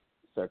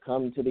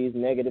succumb to these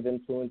negative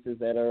influences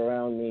that are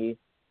around me,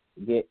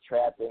 get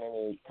trapped in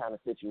any kind of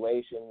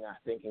situation, not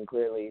thinking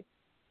clearly,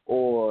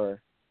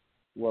 or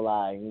will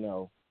I,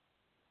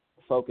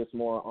 focus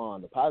more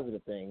on the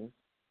positive things,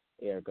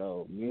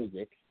 ergo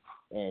music,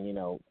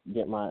 and,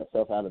 get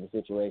myself out of the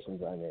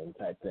situations I'm in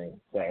type thing.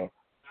 So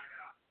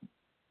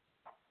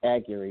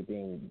Auguri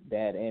being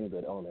bad and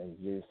good omens,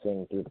 you're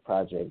seeing through the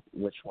project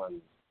which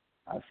one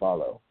I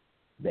follow,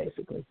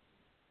 basically.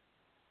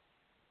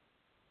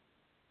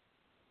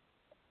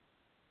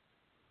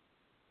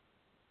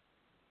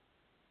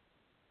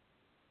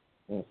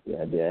 That's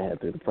the idea I had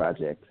through the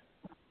project.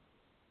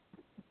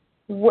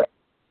 Where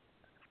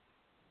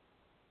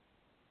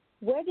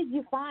did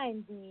you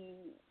find the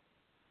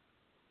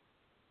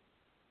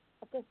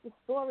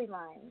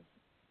storyline?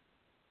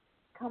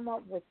 Come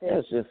up with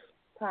this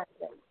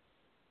project.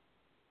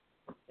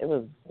 It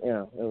was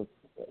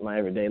my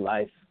everyday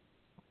life.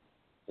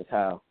 Just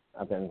how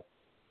the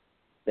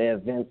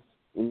events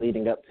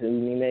leading up to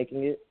me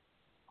making it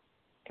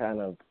kind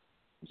of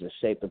just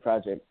shaped the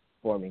project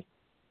for me.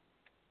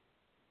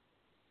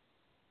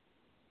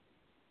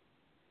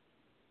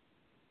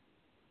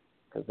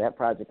 Because that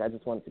project, I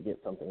just wanted to get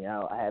something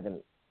out. I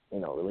haven't,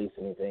 released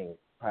anything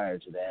prior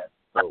to that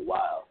for a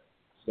while.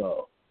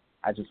 So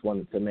I just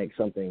wanted to make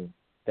something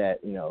that,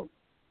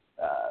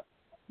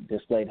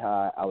 displayed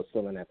how I was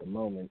feeling at the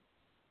moment.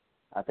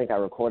 I think I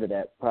recorded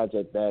that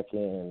project back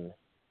in,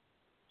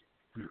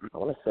 I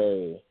want to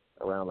say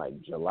around like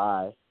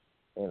July,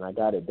 and I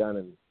got it done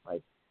in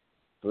like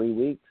 3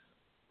 weeks,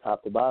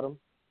 top to bottom,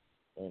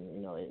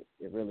 and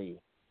it really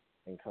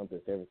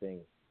encompassed everything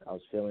I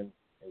was feeling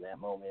in that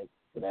moment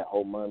for that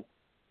whole month,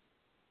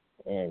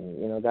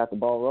 and got the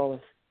ball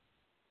rolling.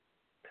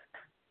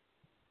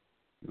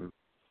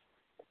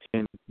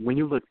 And when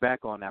you look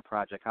back on that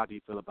project, how do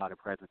you feel about it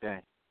present day?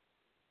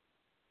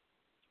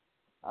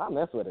 I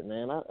mess with it,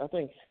 man. I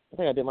think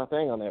I did my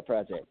thing on that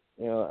project.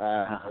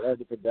 I love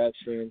the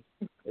production.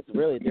 It's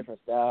really a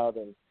different style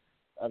than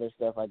other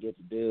stuff I get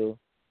to do.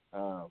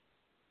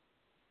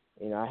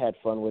 I had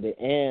fun with it,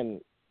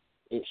 and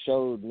it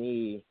showed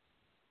me,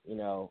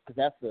 because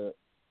that's the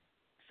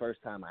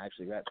first time I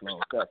actually rapped my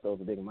own stuff, so it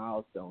was a big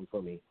milestone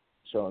for me,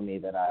 showing me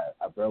that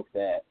I broke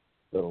that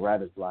little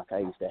writer's block I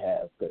used to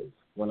have. Because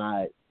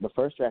the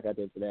first track I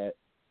did for that,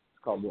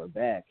 it's called We're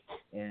Back,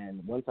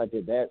 and once I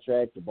did that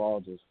track, the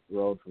ball just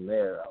rolled from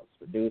there. I was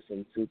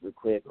producing super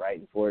quick,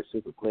 writing for it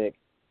super quick,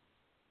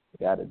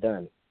 got it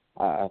done.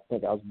 I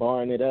think I was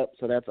barring it up,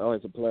 so that's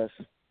always a plus.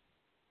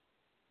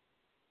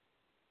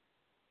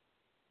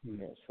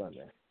 Yeah, it's fun,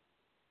 man.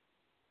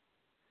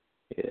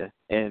 Yeah,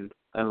 and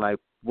like,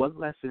 what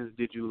lessons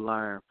did you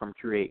learn from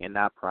creating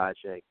that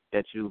project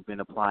that you've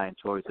been applying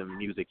towards the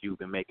music you've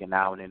been making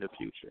now and in the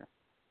future?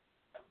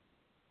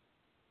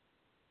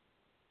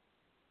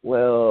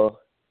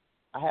 Well,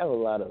 I have a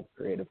lot of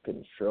creative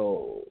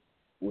control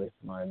with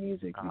my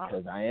music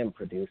because I am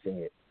producing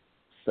it.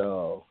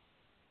 So,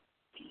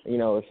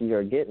 if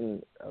you're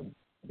getting a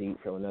beat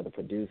from another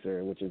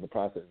producer, which is a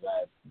process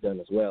I've done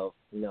as well,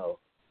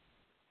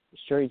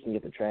 sure you can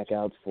get the track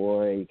outs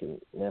for it, you can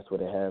mess with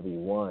it however you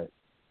want,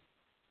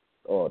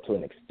 or to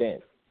an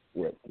extent.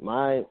 With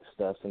my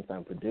stuff, since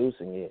I'm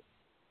producing it,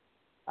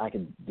 I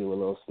could do a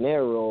little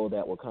snare roll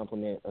that will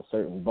complement a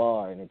certain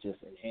bar, and it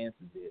just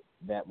enhances it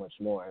that much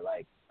more.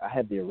 Like, I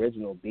had the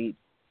original beat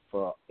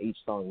for each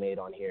song made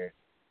on here,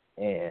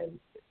 and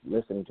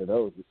listening to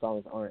those, the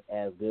songs aren't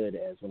as good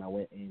as when I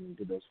went in and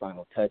did those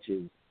final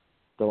touches,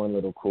 throwing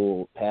little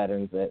cool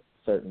patterns at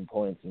certain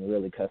points and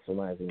really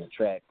customizing the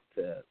track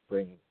to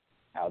bring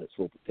out its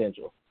full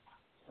potential.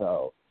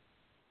 So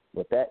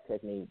with that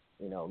technique,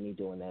 me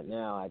doing that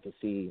now, I can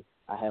see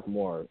I have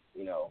more,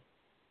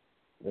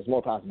 there's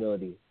more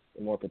possibility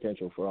and more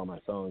potential for all my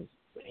songs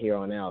here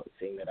on out,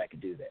 seeing that I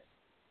could do that.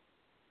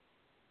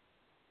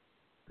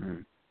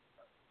 Mm.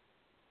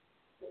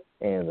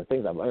 And the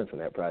things I've learned from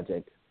that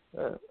project,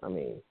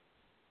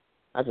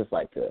 I just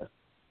like to,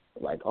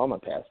 like all my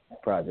past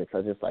projects,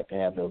 I just like to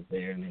have those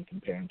there and then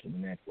compare them to the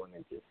next one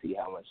and just see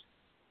how much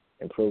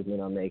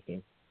improvement I'm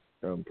making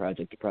from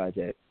project to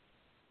project.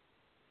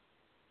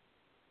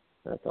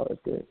 That's always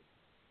good.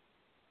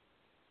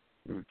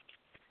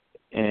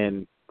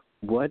 And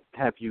what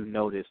have you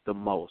noticed the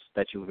most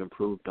that you've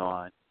improved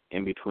on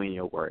in between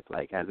your work?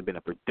 Like, has it been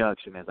a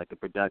production, as like the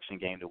production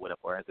game or whatever,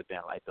 or has it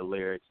been like the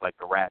lyrics, like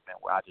the rapping,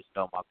 where I just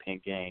know my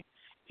pen game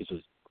is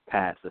just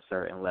past a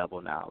certain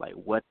level now? Like,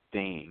 what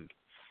thing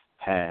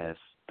has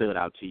stood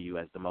out to you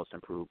as the most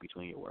improved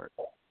between your work?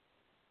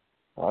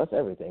 Oh, it's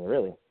everything,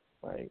 really.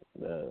 Like,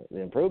 the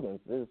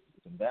improvements is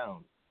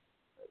bound.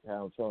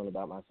 How I'm feeling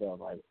about myself.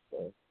 Like,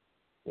 the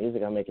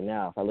music I'm making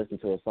now, if I listen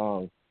to a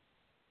song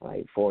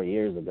like 4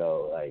 years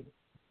ago, like,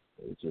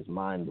 it's just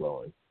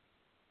mind-blowing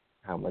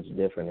how much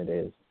different it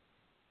is.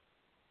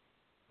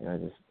 And I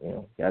just,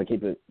 gotta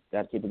keep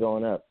it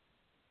going up.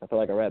 I feel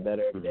like I rap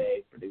better every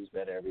day, produce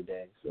better every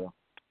day, so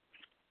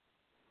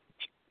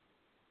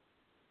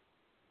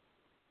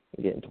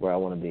I'm getting to where I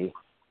want to be.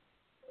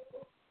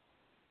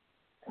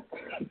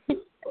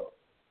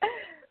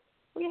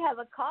 We have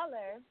a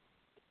caller.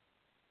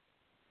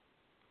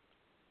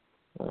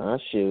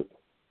 Shoot.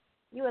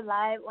 You are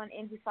live on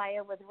Indie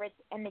Fire with Rich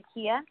and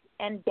Nakia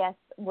and guest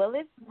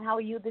Willis. How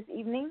are you this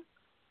evening?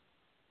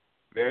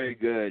 Very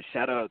good.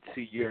 Shout out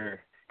to your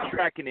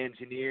tracking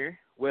engineer,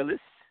 Willis.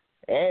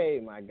 Hey,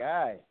 my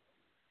guy.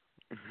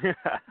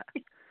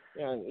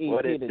 Young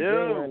What E.T. it the do?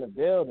 Junior in the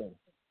building.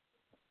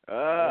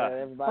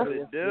 Everybody, what it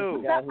this do?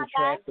 is the guy who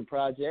tracks the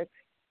project.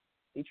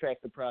 He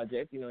tracks the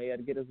project. He had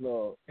to get his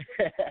little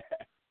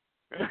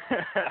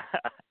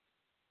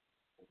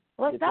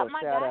What's get up, your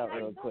my shout guy? out How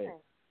real you quick. doing?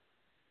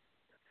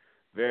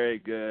 Very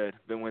good.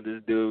 Been with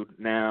this dude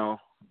now.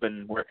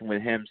 Been working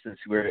with him since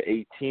we were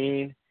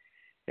 18,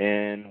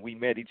 and we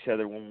met each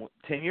other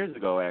 10 years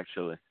ago,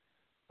 actually.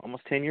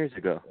 Almost 10 years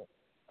ago.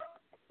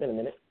 Been a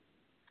minute.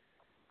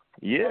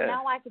 Yeah. So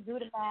now I could do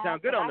the math.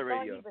 Sound good on the I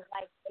radio. thought he was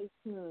like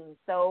 18.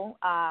 So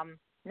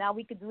now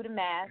we could do the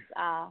math.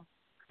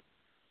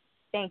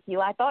 Thank you.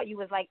 I thought you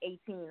was like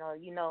 18 or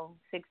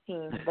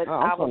 16. But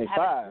I'm I was 25.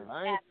 having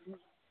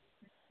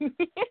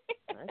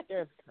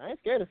I ain't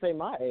scared to say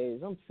my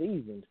age. I'm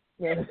seasoned.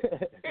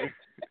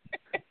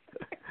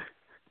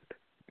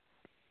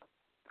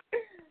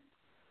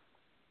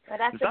 But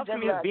that's Stop a good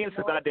me as look, being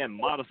so goddamn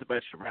modest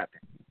about your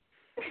rapping.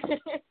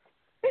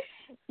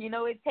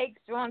 it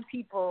takes strong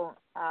people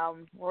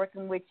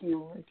working with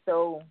you. And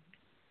so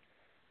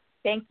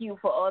thank you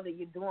for all that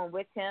you're doing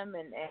with him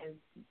and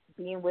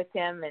being with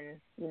him. And,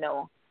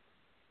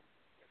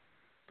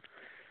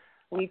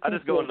 we I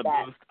just go in the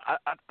that. booth.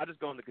 I just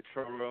go in the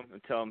control room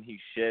and tell him he's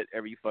shit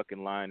every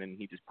fucking line, and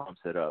he just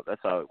pumps it up.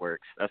 That's how it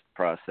works. That's the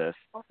process.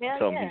 Oh,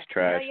 tell him he's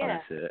trash and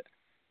that's it.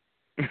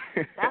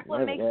 That's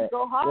what makes you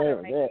go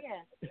harder, right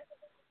there.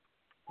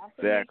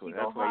 Exactly.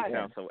 That's why he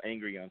sounds so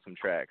angry on some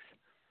tracks.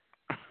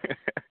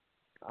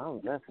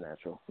 That's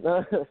natural.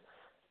 Those are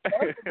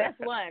the best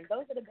ones.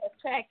 Those are the best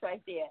tracks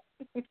right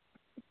there.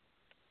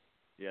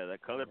 Yeah,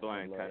 that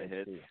colorblind kind of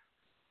hits.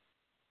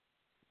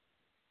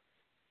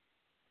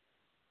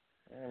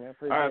 Man,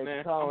 all right, man.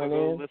 I'm going to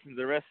go listen to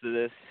the rest of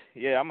this.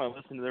 Yeah, I'm going to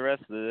listen to the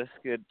rest of this.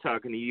 Good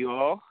talking to you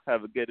all.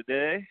 Have a good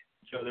day.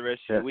 Enjoy the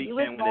rest of your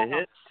weekend when it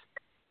hits.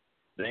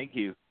 Thank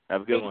you.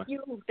 Have a good one.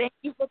 Thank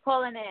you for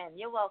calling in.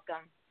 You're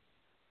welcome.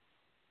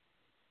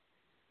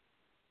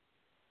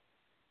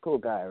 Cool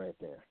guy right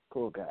there.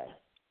 Cool guy.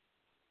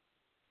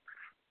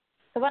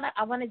 So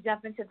I want to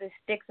jump into the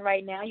Styx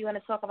right now. You want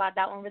to talk about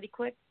that one really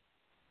quick?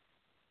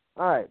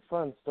 All right,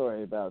 fun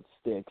story about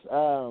Styx.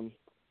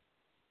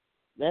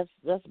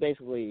 That's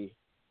basically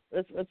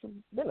it's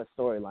been a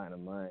storyline of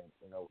mine.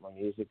 My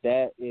music.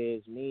 That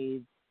is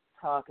me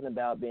talking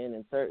about being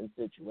in certain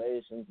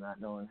situations,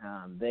 not knowing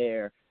how I'm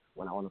there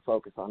when I want to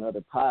focus on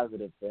other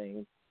positive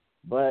things.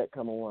 But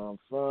coming where I'm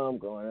from,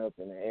 growing up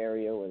in an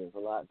area where there's a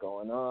lot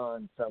going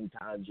on,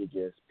 sometimes you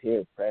just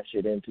peer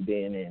pressured into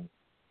being in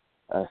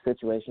a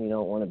situation you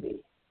don't want to be.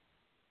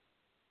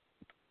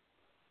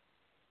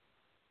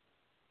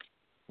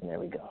 And there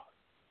we go.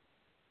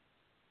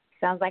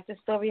 Sounds like the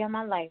story of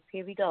my life.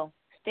 Here we go.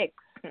 Styx.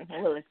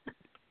 Willis.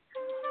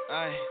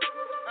 Aye,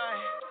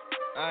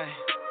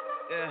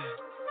 yeah.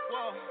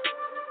 Whoa.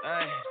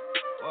 Aye,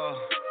 whoa,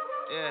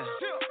 yeah.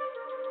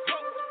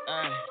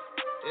 Aye,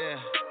 yeah.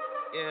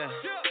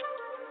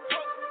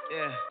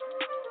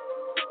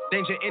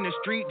 Danger in the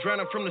street,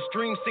 drowning from the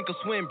stream, sink or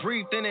swim,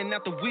 breathe in and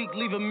out the weak,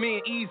 leave 'em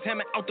in ease,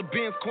 hammer out the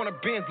bins, corner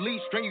bins,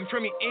 leash, string you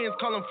from your ends,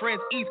 calling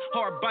friends ease,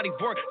 hard body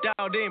work,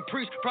 dialed in,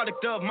 preach,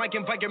 product of Mike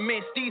and Viker,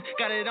 man, Steve,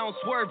 got it on,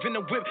 swerve in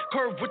the whip,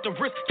 curve with the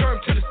wrist, turn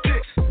to the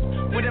sticks.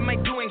 What am I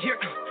doing here?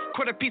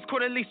 Quarter piece,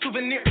 quarterly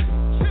souvenir.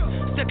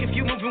 Stuck if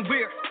you moving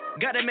weird,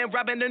 got a man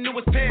robbing the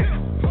newest pair.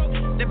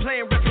 They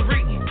playing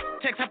referee,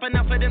 text hopping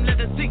out for them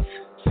leather seats,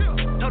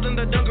 holding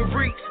the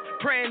dungarees.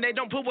 Praying they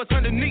don't put what's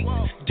underneath.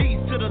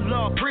 D's to the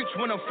law, breach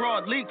when a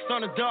fraud leaks.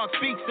 On his dog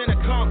speaks in a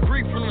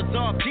concrete from his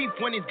dog deep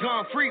when he's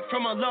gone free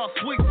from a law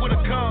sweep with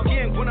a call.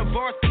 Yeah, when a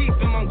bars keep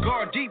him on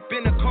guard deep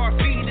in a car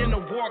feed in a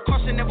war.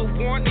 Caution never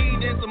warned,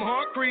 needing some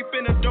hard creep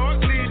in the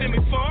dark, leading me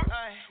far.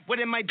 What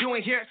am I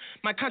doing here?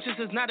 My conscience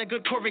is not a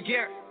good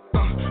courier.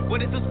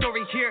 What is the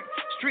story here?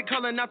 Street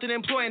calling out the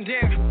employing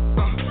there.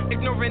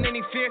 Ignoring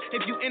any fear,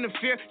 if you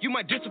interfere, you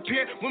might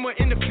disappear. When we're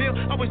in the field,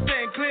 always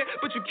staying clear,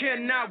 but you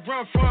cannot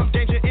run from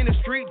danger in the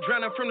street.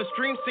 Drowning from the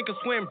stream, sink or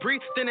swim,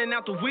 breathe. Thinning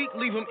out the weak,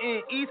 leave them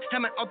in ease.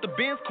 Hammer out the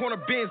bins,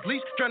 corner bins,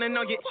 leash. Drowning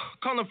on your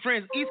calling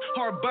friends east.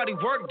 Hard body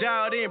work,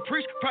 dialed in,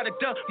 preach.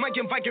 Product up, Mike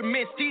and Viker,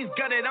 man, Steve's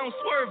got it on,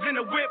 swerve in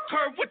the whip,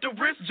 curve with the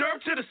wrist,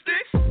 jerk to the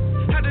sticks.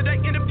 How did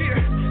I interfere?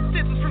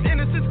 Senses from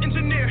innocence,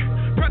 engineer.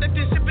 Product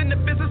and shipping the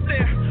business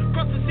there.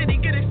 Cross the city,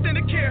 get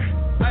extended care.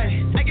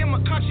 I get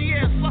my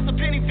concierge, lots of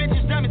penny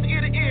vintage diamonds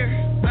ear to ear.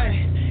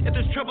 If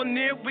there's trouble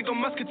near, we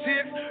gon'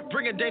 musketeer.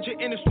 Bring a danger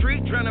in the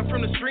street, drowning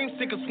from the stream,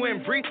 sink or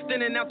swim, breathe.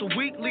 Thinning out the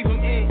weak, leave them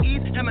in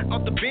ease. Hammer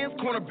out the bins,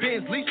 corner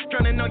bins, leash.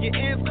 Drowning on your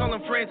ends, calling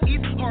friends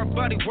east. Hard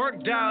body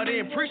work, dialed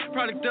in, preach.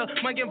 Product up,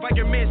 Mike and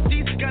Viker, man,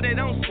 Steve. Got it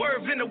on,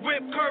 swerve in the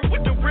whip, curve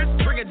with the wrist.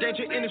 Bring a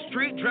danger in the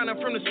street, drowning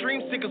from the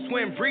stream, sink or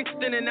swim, breathe.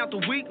 Thinning out the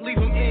weak, leave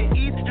them in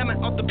ease.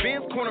 Hammer out the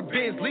bins, corner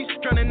bins, leash.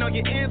 Drowning on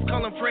your ends,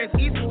 calling friends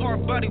east.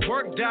 Hard body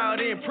work, dialed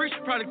in, preach.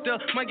 Product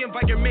up, Mike and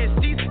Viker, man,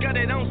 Steve. Got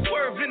it on,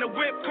 swerve in the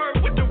whip, curve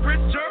with the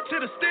wrist, jerk to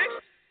the sticks.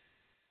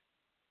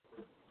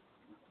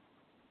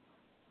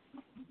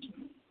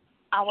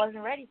 I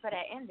wasn't ready for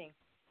that ending.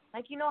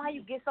 Like, you know how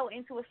you get so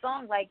into a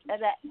song like that,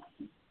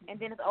 and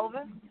then it's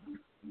over?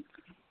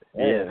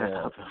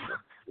 Yeah.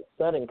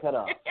 Sudden cut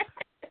off.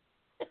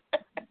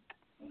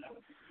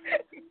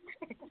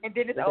 And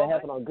then it's Did over. that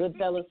happen on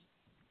Goodfellas?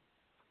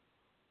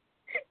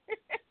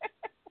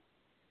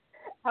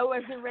 I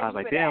wasn't ready for that. I was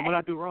like, damn, what did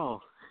I do wrong?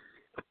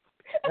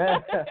 I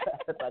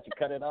thought you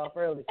cut it off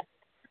early.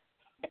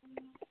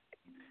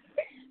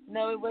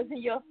 No, it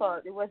wasn't your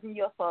fault. It wasn't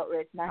your fault,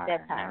 Rich. Not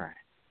that time. All right.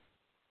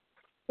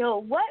 So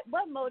what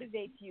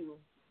motivates you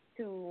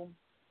to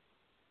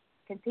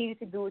continue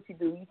to do what you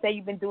do? You say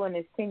you've been doing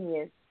this 10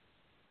 years,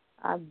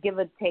 give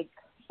or take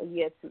a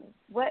year or two.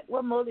 What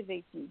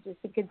motivates you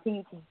just to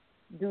continue to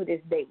do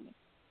this daily?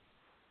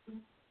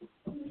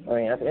 I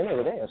mean, at the end of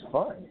the day, it's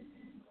fun.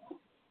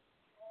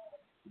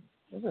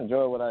 Just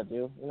enjoy what I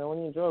do. When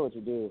you enjoy what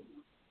you do,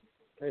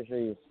 pretty sure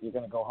you're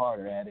going to go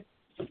harder at it.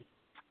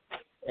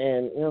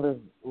 And, there's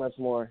much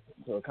more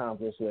to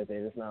accomplish with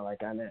it. It's not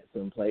like I'm at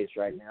some place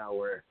right now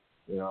where,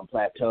 I'm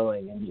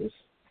plateauing and just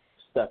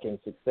stuck in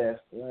success.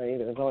 You know,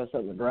 there's always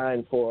something to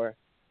grind for,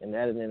 and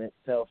that in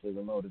itself is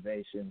a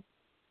motivation.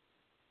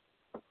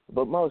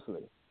 But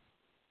mostly,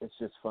 it's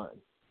just fun.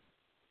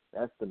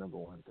 That's the number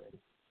one thing.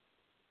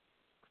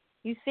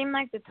 You seem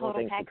like the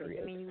total package.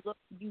 I mean,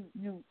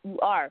 you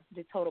are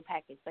the total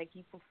package. Like,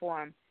 you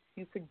perform,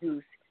 you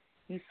produce,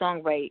 you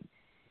songwrite,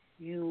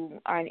 you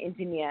are an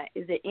engineer.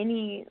 Is there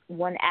any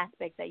one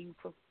aspect that you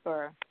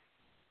prefer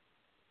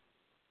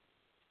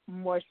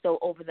more so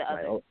over the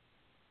other?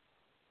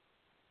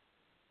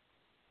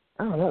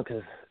 I don't know,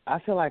 because I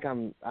feel like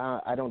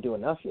I don't do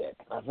enough yet.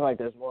 I feel like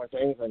there's more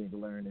things I need to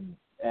learn and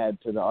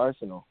add to the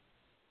arsenal.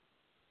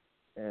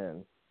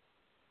 And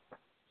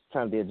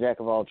trying to be a jack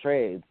of all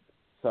trades.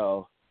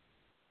 So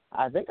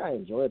I think I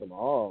enjoy them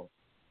all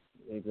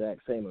the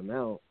exact same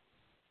amount.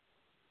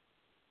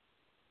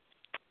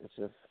 It's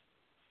just,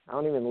 I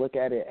don't even look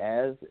at it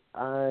as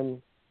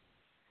I'm,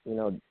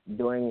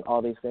 doing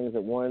all these things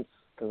at once,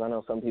 because I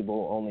know some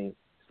people only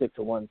stick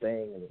to one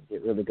thing and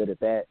get really good at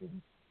that,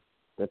 and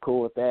they're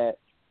cool with that.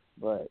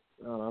 But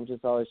I don't know, I'm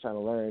just always trying to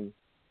learn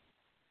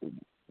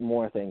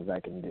more things I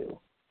can do,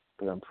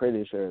 because I'm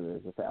pretty sure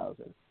there's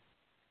 1,000.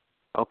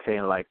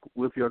 Okay, like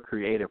with your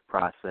creative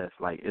process,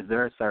 like is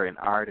there a certain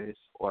artist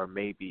or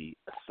maybe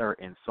a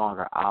certain song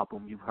or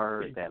album you've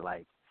heard that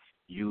like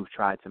you've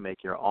tried to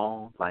make your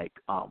own? Like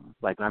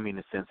I mean in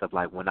the sense of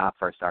like when I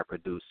first started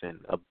producing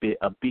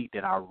a beat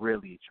that I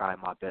really tried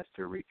my best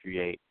to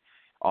recreate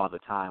all the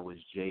time was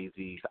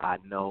Jay-Z's I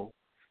Know.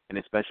 And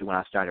especially when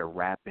I started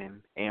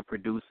rapping and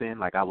producing,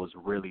 like I was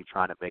really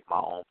trying to make my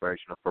own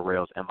version of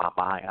Pharrell's In My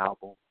Mind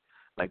album.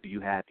 Like, do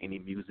you have any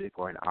music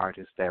or an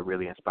artist that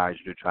really inspires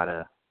you to try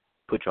to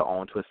put your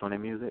own twist on their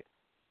music?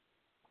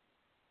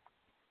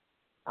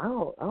 I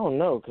don't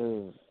know,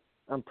 because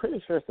I'm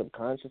pretty sure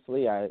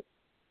subconsciously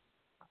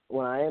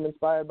when I am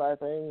inspired by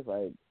things,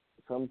 like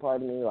some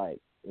part of me like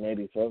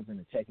maybe throws in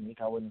a technique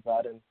I wouldn't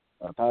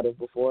have thought of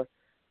before.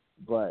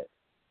 But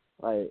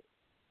like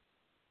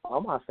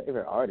all my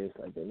favorite artists,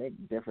 like they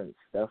make different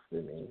stuff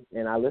than me,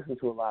 and I listen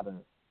to a lot of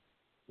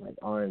like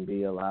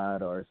R&B a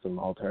lot, or some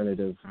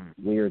alternative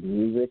weird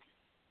music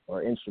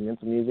or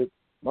instrumental music.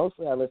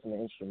 Mostly I listen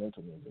to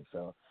instrumental music,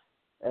 so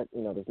that,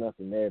 there's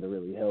nothing there to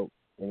really help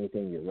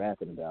anything you're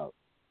rapping about.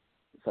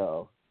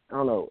 So I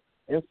don't know,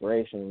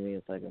 inspiration to me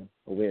is like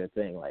a weird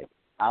thing. Like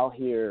I'll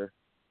be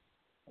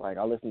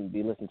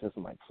listening to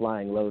some like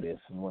Flying Lotus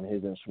and one of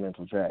his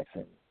instrumental tracks,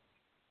 and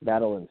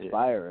that'll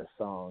inspire a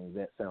song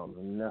that sounds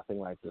nothing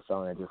like the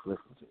song I just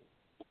listened to.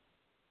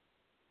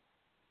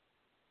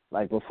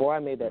 Like before I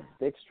made that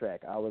Styx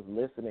track, I was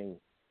listening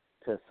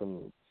to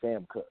some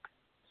Sam Cooke.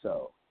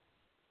 So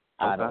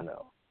I don't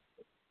know.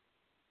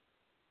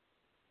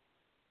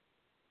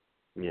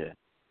 Yeah.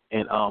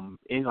 And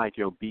in like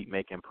your beat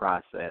making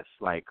process,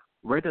 like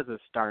where does it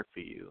start for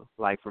you?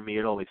 Like for me,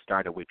 it always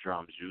started with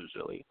drums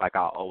usually. Like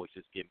I'll always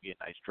just get me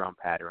a nice drum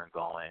pattern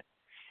going,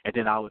 and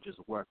then I would just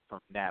work from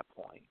that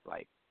point.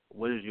 Like,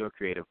 what is your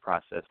creative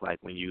process like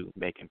when you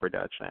making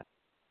production?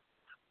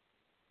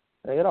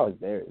 It always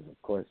varies, of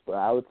course, but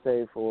I would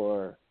say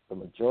for the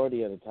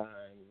majority of the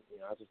time,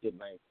 I'll just get a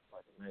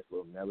nice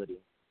little melody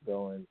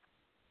going.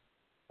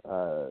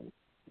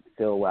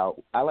 Fill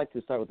out. I like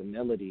to start with the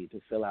melody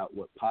to fill out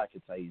what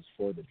pockets I use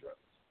for the drums.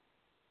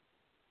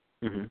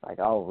 Mm-hmm. Like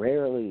I'll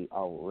rarely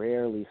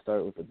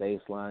start with the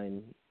bass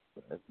line.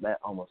 That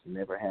almost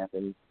never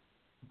happens.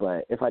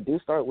 But if I do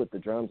start with the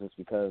drums, it's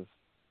because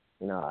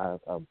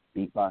I'll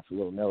beatbox a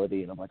little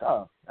melody, and I'm like,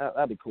 oh,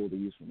 that'd be cool to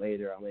use for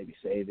later. I'll maybe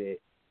save it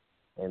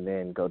and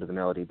then go to the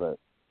melody. But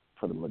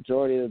for the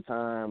majority of the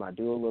time, I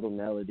do a little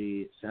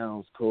melody. It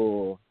sounds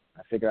cool.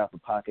 I figure out the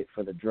pocket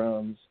for the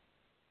drums,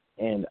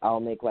 and I'll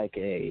make like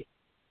a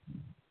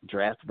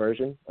draft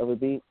version of a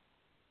beat,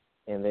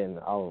 and then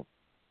I'll,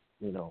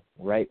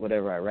 write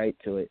whatever I write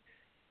to it,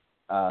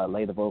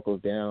 lay the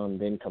vocals down,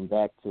 then come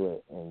back to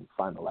it and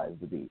finalize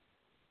the beat.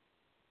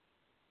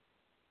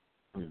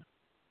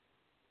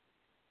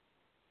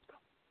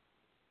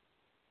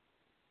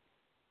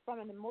 From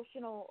an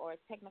emotional or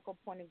technical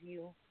point of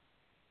view,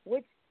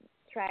 which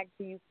track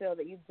do you feel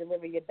that you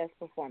deliver your best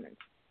performance?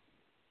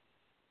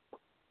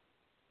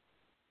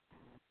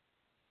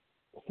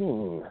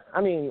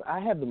 I mean, I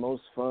had the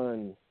most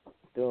fun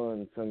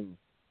doing some,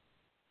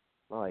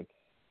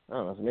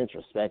 some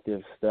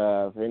introspective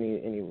stuff,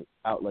 any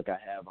outlook I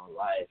have on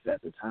life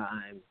at the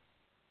time.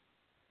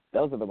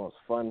 Those are the most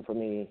fun for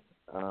me.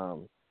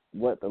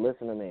 What the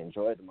listener may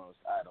enjoy the most,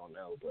 I don't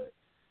know, but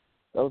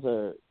those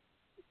are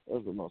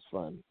the most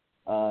fun.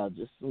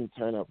 Just some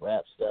turn-up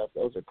rap stuff.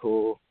 Those are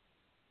cool.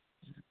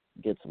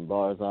 Get some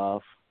bars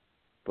off.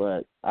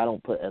 But I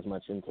don't put as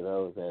much into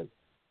those as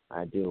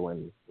I do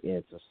when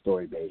it's a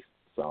story-based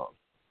song.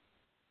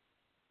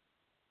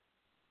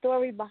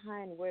 Story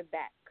behind We're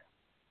Back.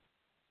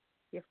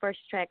 Your first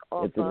track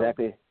off It's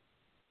exactly...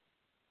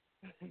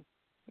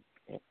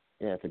 Yeah,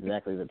 it's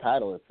exactly the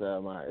title.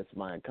 It's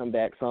my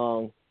comeback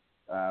song.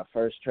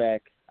 First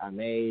track I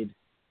made.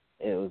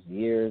 It was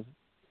years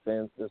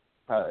since. It's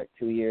probably like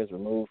 2 years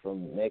removed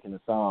from making the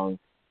song.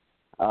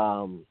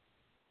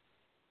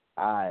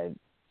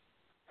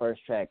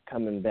 first track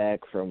coming back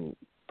from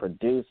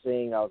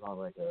producing, I was on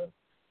like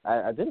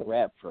I didn't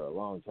rap for a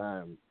long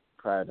time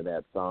prior to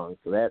that song,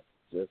 so that's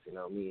just,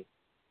 me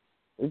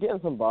getting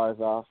some bars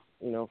off,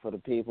 for the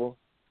people,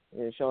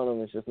 and showing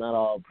them it's just not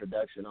all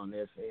production on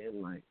this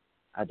end, like,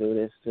 I do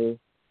this too,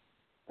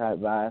 type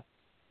vibe,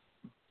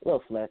 a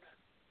little flex.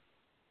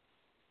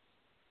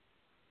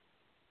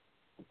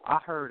 I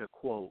heard a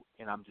quote,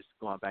 and I'm just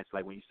going back to,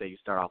 like, when you say you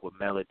start off with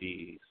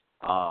melodies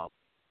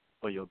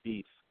for your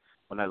beats.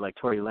 When like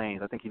Tory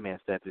Lanez, I think he may have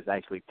said this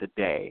actually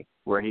today,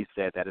 where he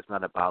said that it's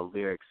not about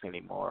lyrics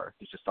anymore.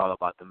 It's just all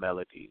about the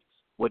melodies.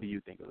 What do you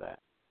think of that?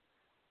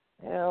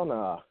 Hell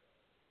no.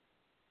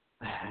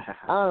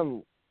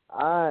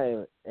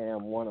 I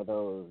am one of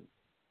those.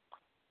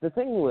 The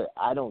thing what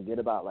I don't get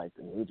about, like,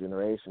 the new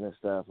generation and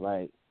stuff,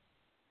 like,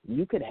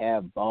 you could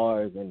have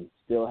bars and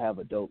still have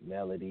a dope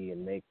melody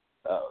and make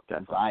a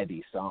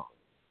vibey song.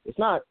 It's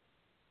not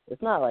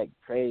like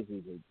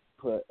crazy to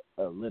put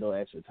a little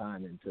extra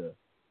time into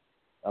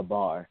a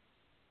bar.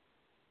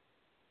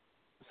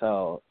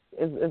 So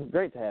it's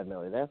great to have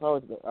melody. That's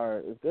always,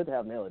 or it's good to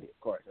have melody, of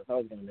course. That's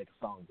always going to make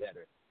a song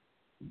better.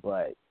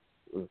 But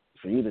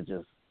for you to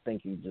just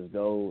think you just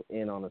go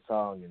in on a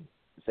song and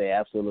say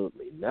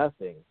absolutely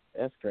nothing,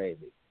 that's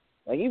crazy.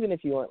 Like, even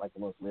if you aren't like the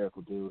most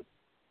lyrical dude,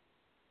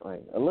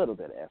 like, a little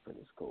bit of effort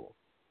is cool.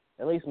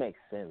 At least make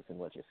sense in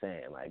what you're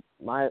saying. Like,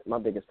 my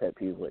biggest pet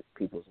peeve with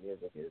people's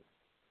music is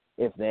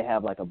if they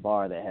have like a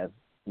bar that has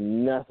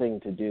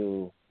nothing to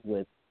do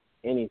with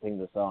anything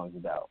the song's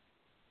about.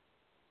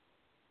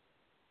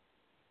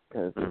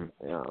 Because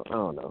I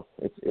don't know,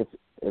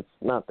 it's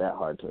not that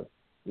hard to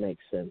make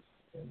sense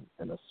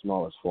in the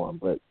smallest form.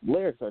 But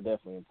lyrics are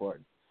definitely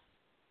important.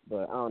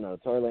 But I don't know,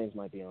 Tory Lanez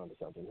might be onto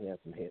something. He has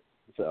some hits,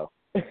 so.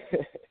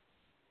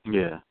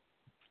 Yeah.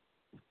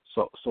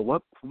 So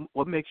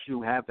what makes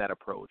you have that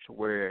approach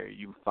where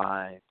you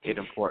find it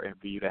important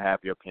for you to have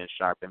your pen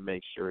sharp and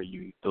make sure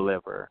you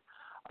deliver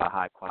a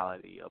high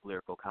quality of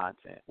lyrical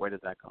content? Where does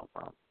that come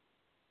from?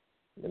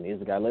 The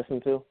music I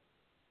listen to.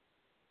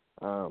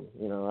 I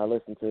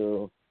listen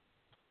to,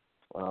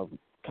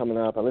 coming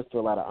up, I listen to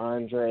a lot of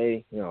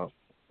Andre,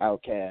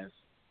 Outkast.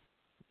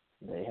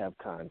 They have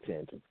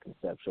content. It's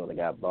conceptual. They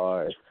got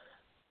bars.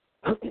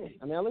 I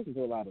mean, I listen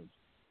to a lot of,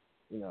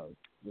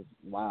 just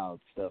wild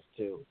stuff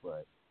too,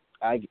 but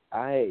I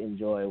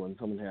enjoy when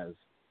someone has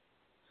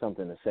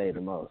something to say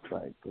the most.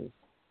 Like,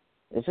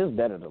 it's just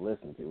better to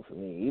listen to for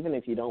me. Even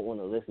if you don't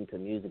want to listen to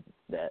music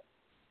that,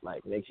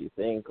 like, makes you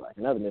think. Like,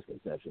 another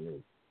misconception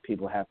is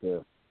people have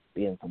to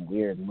be in some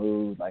weird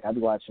mood. Like, I'd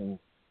be watching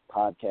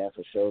podcasts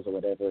or shows or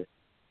whatever,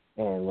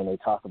 and when they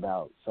talk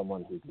about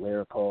someone who's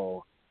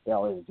lyrical, they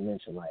always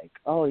mention, like,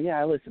 oh, yeah,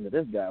 I listen to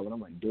this guy when I'm,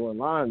 like, doing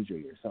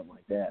laundry or something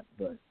like that.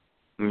 But,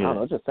 I don't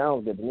know, it just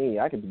sounds good to me.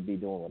 I could be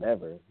doing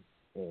whatever.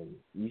 And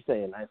you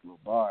say a nice little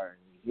bar, and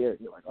you hear it,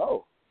 and you're like,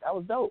 oh, that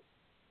was dope.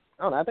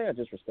 I don't know. I think I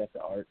just respect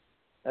the art.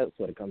 That's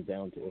what it comes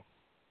down to.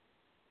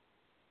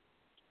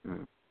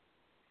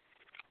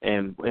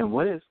 And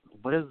what is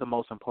the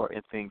most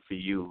important thing for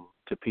you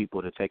to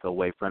people to take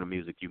away from the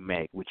music you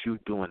make? With you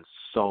doing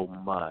so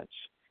much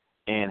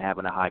and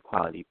having a high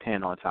quality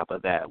pen on top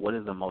of that, what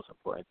is the most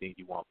important thing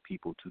you want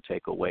people to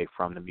take away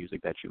from the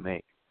music that you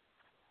make?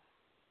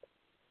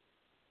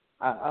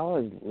 I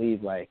always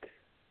leave, like,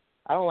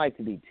 I don't like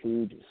to be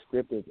too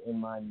descriptive in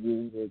my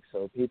music,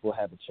 so people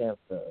have a chance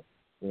to,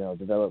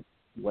 develop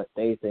what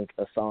they think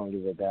a song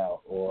is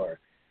about or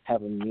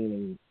have a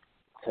meaning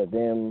to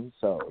them,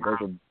 so they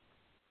can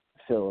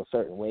feel a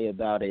certain way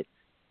about it.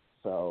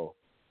 So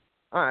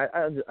I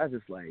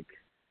just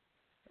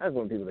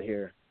want people to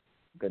hear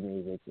good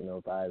music,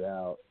 vibe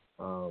out.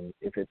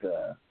 If it's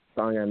a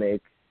song I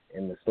make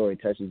and the story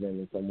touches them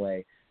in some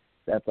way,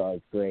 that's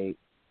always great,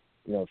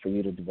 for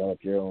you to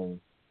develop your own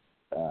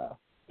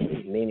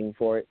meaning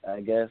for it,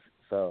 I guess.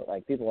 So,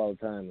 like, people all the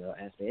time, they'll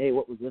ask me, hey,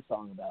 what was this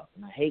song about?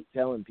 And I hate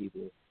telling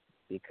people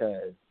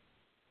because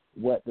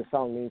what the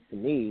song means to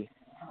me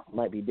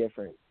might be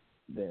different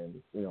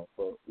than,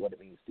 for what it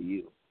means to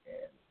you.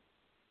 And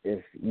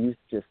if you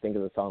just think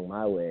of the song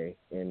my way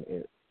and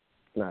it's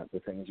not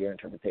the same as your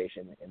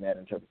interpretation, and that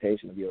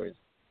interpretation of yours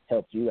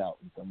helped you out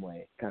in some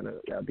way, kind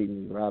of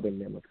being robbing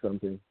them of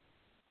something.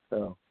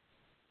 So,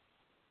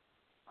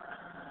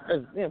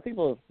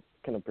 people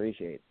can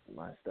appreciate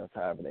my stuff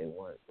however they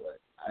want, but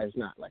it's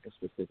not like a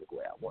specific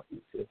way I want you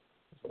to.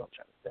 That's what I'm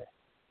trying to say.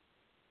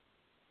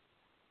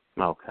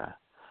 Okay.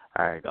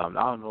 All right. I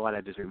don't know why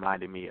that just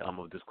reminded me of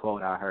this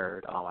quote I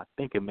heard. I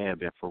think it may have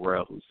been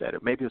Pharrell who said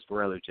it. Maybe it was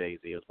Pharrell or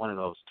Jay-Z. It was one of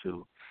those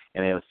two.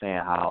 And they were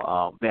saying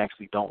how they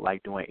actually don't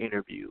like doing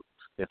interviews.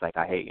 It's like,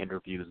 I hate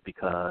interviews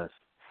because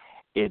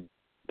it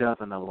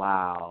doesn't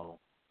allow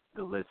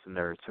the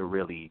listener to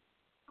really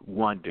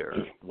wonder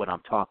what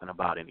I'm talking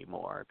about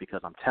anymore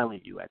because I'm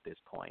telling you at this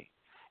point.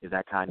 Is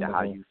that kind of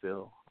how you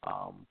feel?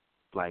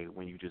 Like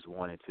when you just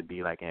want it to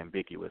be like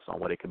ambiguous on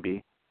what it could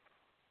be?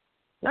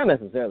 Not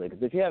necessarily,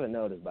 because if you haven't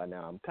noticed by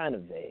now, I'm kind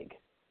of vague.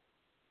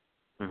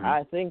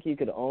 I think you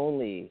could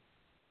only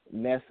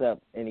mess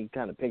up any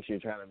kind of picture you're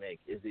trying to make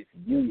is if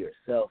you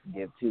yourself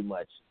give too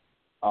much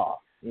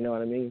off. You know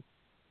what I mean?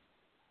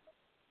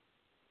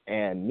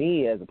 And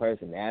me as a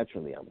person,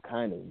 naturally, I'm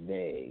kind of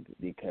vague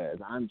because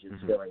I'm just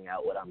filling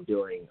out what I'm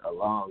doing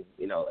along.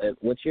 You know,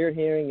 what you're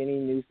hearing, any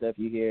new stuff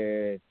you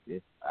hear,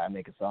 if I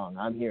make a song,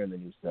 I'm hearing the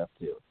new stuff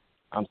too.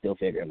 I'm still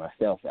figuring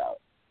myself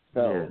out.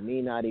 So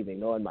me not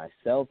even knowing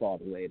myself all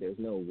the way, there's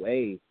no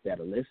way that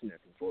a listener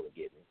can fully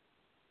get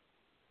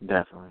me.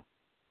 Definitely.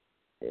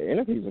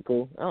 Interviews are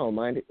cool. I don't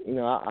mind it. You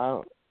know,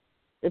 I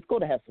it's cool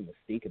to have some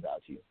mystique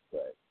about you,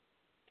 but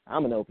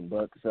I'm an open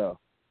book, so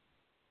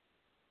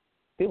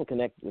people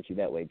connect with you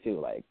that way too.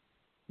 Like,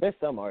 there's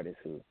some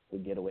artists who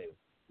get away with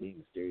being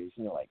mysterious,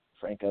 you know, like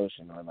Frank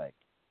Ocean or like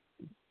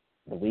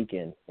The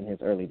Weeknd in his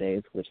early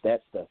days, which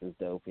that stuff is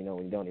dope, you know,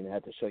 when you don't even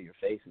have to show your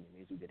face in the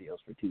music videos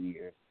for 2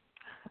 years.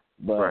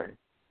 But,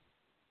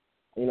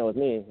 you know, with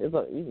me,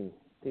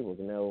 people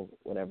can know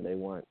whatever they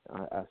want. I'm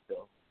going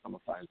to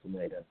find some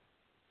way to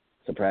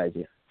surprise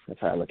you. That's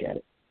how I look at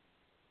it.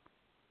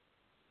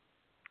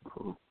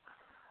 Cool.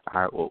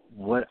 All right, well,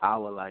 what I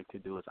would like to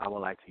do is I would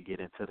like to get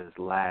into this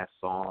last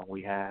song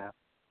we have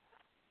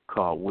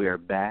called We're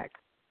Back,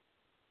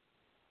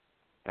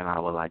 and I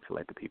would like to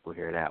let the people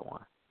hear that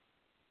one.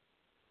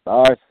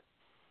 Bars.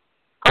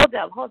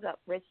 Hold up,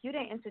 Rich. You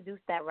didn't introduce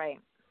that right.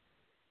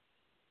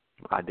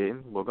 I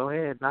didn't? Well, go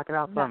ahead. Knock it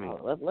out for me.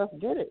 Let's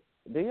get it.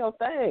 Do your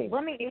thing.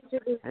 Let me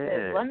introduce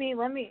this. Let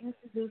me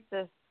introduce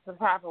this the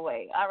proper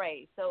way. All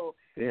right, so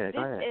this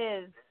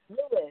is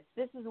Willis.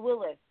 This is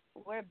Willis.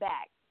 We're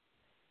Back.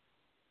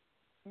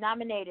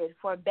 Nominated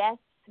for Best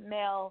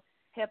Male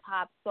Hip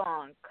Hop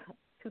Song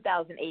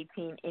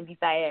 2018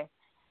 IndieFire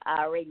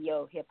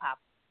Radio Hip Hop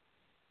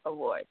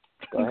Award.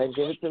 Go ahead and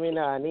give it to me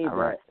now. I need that.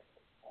 Right.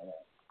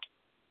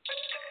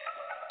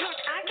 Look,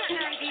 I got an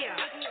idea.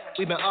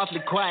 We've been awfully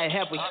quiet,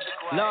 have we?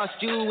 Lost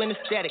you in the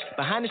static.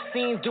 Behind the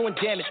scenes doing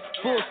damage.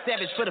 Full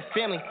savage for the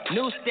family.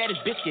 New status,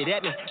 bitch, get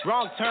at me.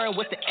 Wrong turn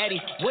with the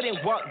Eddie.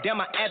 Wouldn't walk down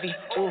my Abbey.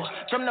 Ooh,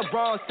 from the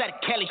wrong side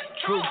of Kelly.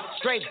 True,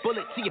 straight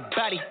bullet to your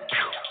body.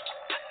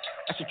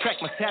 I should track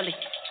my tally.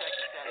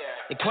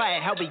 They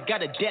quiet how we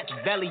got a death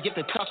valley if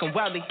they're talking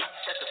wildly.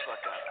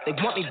 They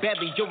want me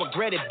badly, you'll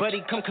regret it,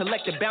 buddy. Come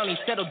collect the bounty,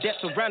 settle debts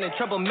around it.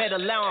 Trouble med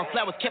allowing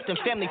flowers kept in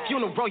family.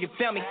 Funeral, your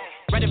family.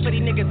 Writing for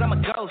these niggas, I'm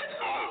a ghost.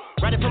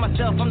 Writing for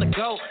myself, I'm the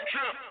GOAT.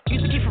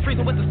 Used to keep from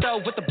freezing with the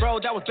stove, with the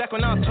bro. That was back when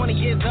I was 20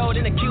 years old.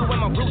 In the queue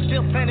with my roots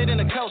still planted in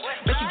the coast.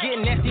 Bet you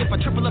getting nasty if I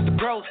triple up the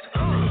growth.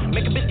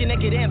 Make a bitch get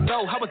naked and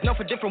throw. I was known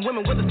for different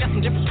women with us, got some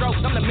different strokes.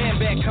 I'm the man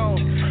back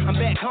home. I'm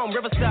back home,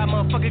 Riverside,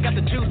 motherfucker. Got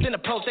the juice in the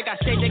post. They got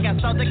shade, they got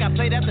salt, they got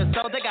played after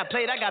soul. They got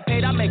played, I got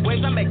paid. I make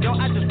waves, I make dough.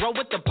 I just roll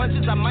with the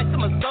punches. I might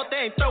some assault.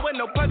 They ain't throwing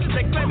no punches,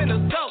 they claiming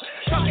assault.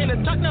 Talking the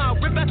talk, now I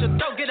rip out your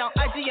throat. Get on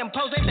IG and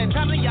pose. Ain't that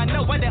timely? I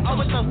know why they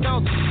always so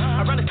stones.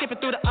 I run a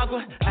skipping through the aqua.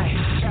 Ay.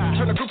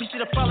 Turn the groupie shit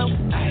to follow.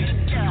 Ay.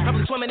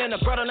 Probably swimming in the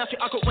grotto. Now she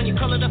awkward when you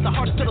color. That's the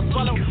hardest pill to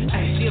swallow.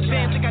 Ay. The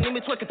advance, think I need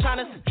me 12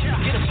 katanas.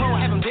 Get a pole,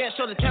 have them dance,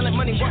 show the talent.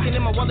 Money walking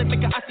in my wallet,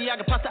 make a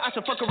Asiaga pasta. I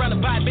should fuck around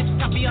and buy a bitch.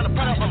 Top me on the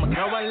product. I'm a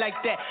girl one like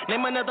that.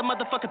 Name another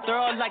motherfucker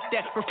thorough like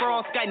that. Refer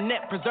on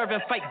Skynet, preserve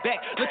and fight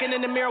back. Looking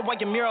in the mirror while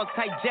your mural's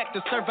hijacked.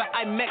 The server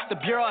IMAX, the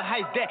bureau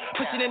hides that.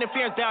 Pushing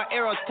interference down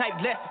arrows type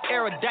less.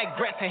 Arrow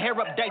digress, her hair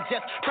up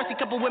digest. Pressing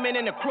couple women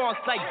in the crew on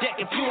slide deck.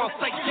 If you on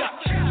sight up,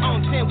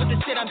 on 10 with the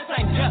shit I'm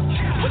signed up.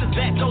 With his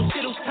back, go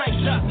shit who's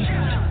timed up.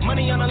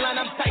 Money on the line,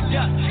 I'm tied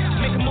up.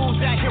 Making moves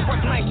out here,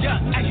 work lined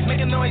up. Ay,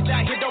 making noise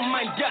out here, don't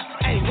mind us.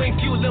 Ay, wait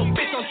for you, little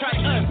bitch, don't try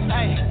us.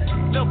 Ay,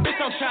 little bitch,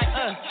 don't try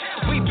us.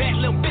 We back,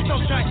 little bitch,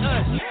 don't try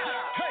us.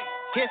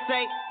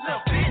 Hearsay,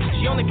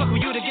 she only fuck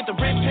with you to get the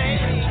rent paid.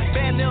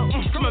 Bad little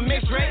from a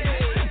mixed rate.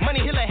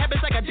 Money healer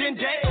habits like a din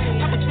day.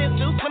 Top of 10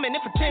 suits, swimming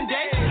in for 10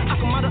 days. I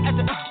can model at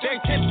the very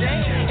 10th day.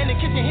 In the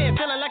kitchen here,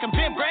 feeling like I'm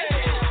Ben Bray.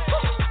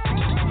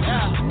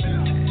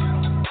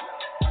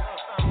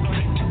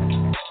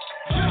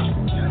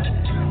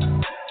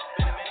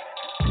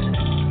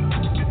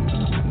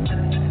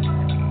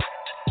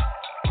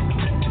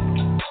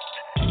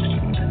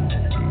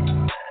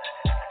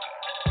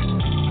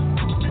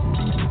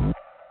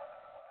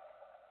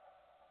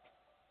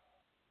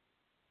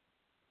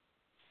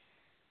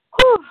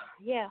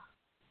 Yeah.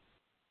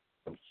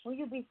 Will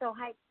you be so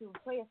hyped to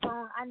play a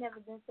song? I never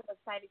been so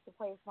excited to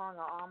play a song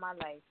in all my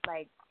life.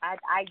 Like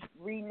I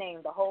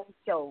renamed the whole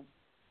show,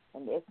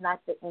 and it's not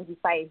the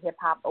IndieFire Hip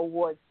Hop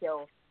Awards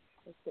show.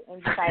 It's the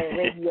IndieFire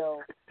Radio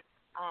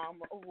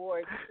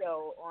Awards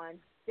show on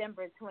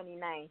December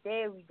 29th.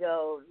 There we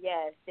go.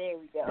 Yes, there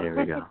we go. There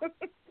we go.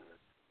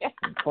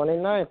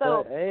 29th.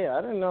 So, hey,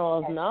 I didn't know I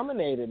was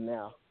nominated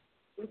now.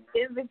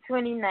 December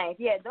 29th.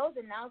 Yeah, those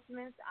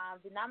announcements,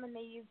 the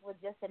nominees were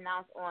just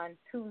announced on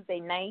Tuesday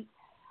night.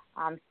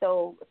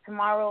 So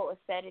tomorrow or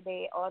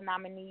Saturday, all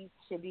nominees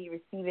should be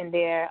receiving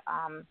their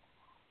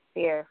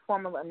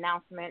formal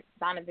announcement.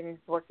 Donovan is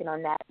working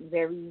on that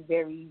very,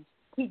 very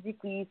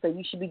strategically, so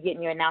you should be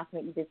getting your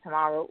announcement either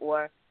tomorrow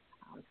or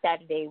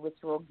Saturday, which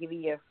will give you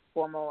your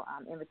formal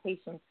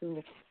invitation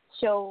to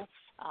show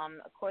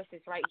Of course,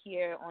 it's right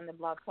here on the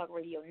Blog Talk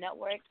Radio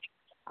Network.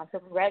 So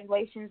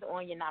congratulations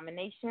on your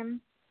nomination.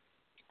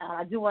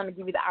 I do want to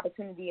give you the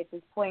opportunity at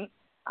this point,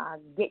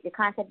 get your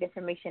contact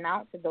information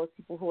out to those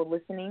people who are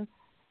listening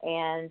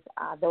and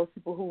those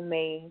people who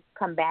may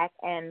come back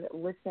and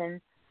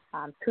listen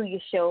to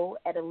your show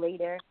at a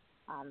later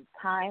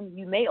time.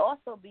 You may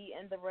also be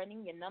in the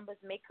running. Your numbers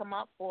may come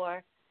up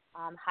for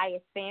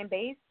highest fan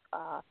base,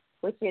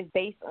 which is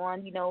based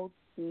on,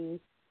 the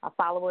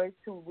followers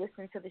who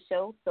listen to the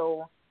show.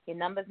 So your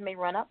numbers may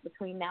run up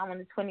between now and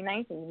the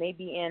 29th, and you may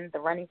be in the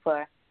running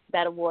for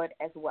that award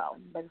as well.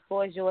 But the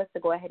floor is yours to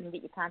go ahead and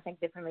get your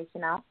contact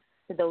information out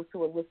to those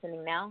who are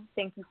listening now.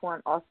 Thank you for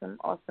an awesome,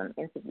 awesome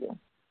interview.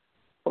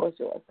 The floor is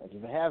yours. Thank you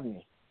for having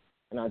me.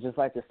 And I'd just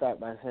like to start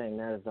by saying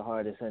that is the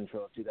hardest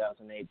intro of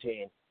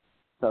 2018.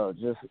 So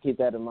just keep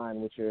that in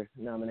mind with your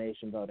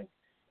nomination voting.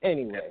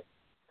 Anyway,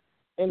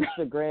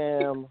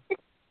 Instagram,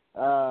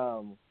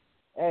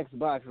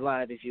 Xbox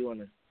Live, if you want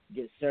to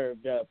get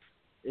served up,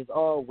 is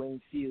all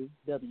Wingfew,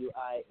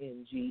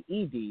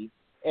 WINGEDFEW.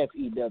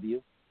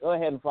 Go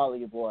ahead and follow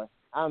your boy.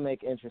 I'll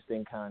make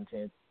interesting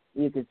content.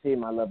 You can see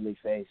my lovely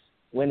face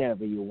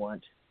whenever you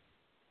want.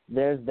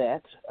 There's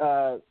that.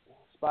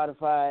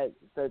 Spotify,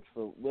 search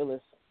for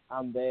Willis.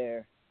 I'm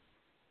there.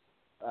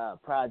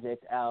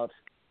 Project out.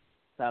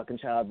 Falcon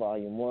Child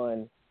Volume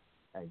 1.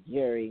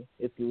 Jerry.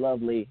 It's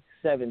lovely.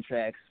 7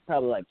 tracks,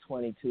 probably like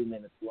 22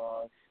 minutes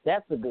long.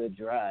 That's a good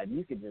drive.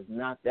 You could just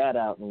knock that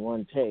out in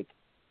one take.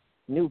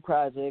 New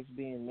projects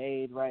being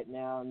made right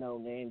now, no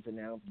names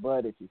announced,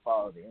 but if you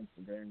follow the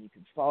Instagram, you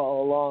can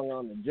follow along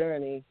on the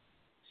journey.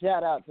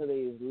 Shout out to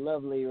these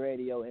lovely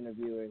radio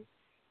interviewers.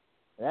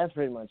 That's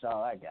pretty much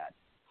all I got.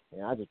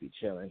 I'll just be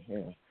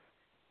chilling.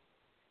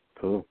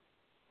 Cool.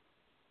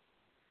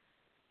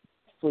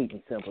 Sweet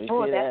and simple. You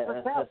see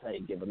that? That's how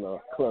you give a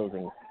little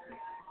closing.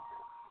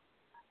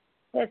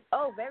 Yes.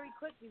 Oh, very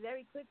quickly.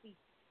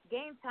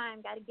 Game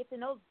time. Got to get to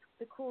know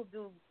the cool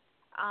dude.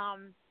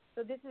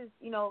 So this is,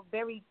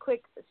 very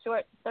quick,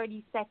 short,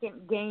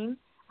 30-second game.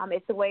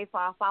 It's a way for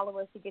our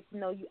followers to get to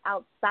know you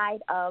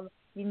outside of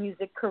your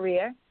music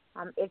career.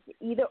 It's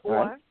either or.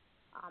 Right.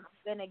 I'm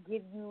going to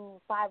give you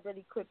 5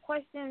 really quick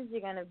questions.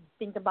 You're going to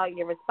think about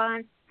your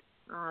response.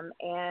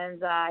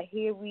 And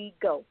here we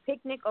go.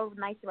 Picnic or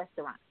nice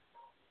restaurant?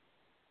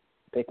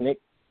 Picnic.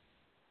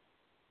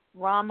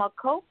 Rum or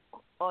Coke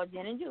or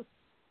gin and juice?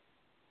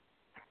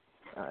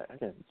 I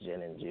guess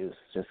gin and juice,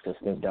 just because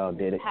Snoop Dogg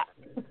did it.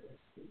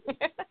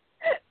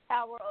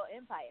 Power or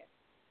Empire?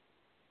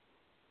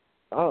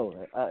 Oh,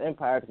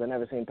 Empire, because I've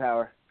never seen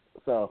Power,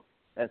 so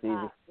that's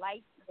easy.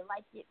 Lights,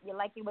 you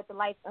like it with the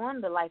lights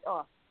on, the lights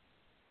off?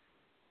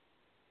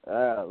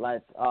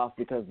 Lights off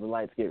because the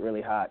lights get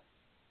really hot.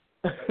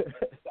 Yes.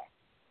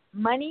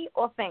 Money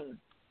or fame?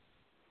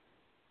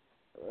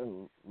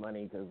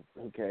 Money, because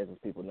who cares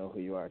if people know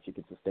who you are if you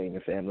can sustain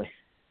your family.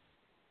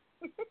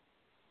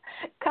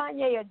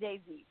 Kanye or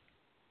Jay-Z?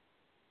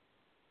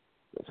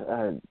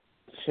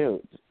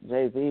 Shoot,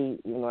 Jay-Z,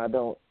 I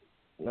don't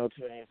know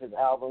too many of his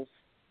albums,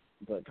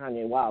 but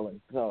Kanye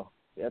wildin', so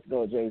let's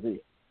go with Jay-Z.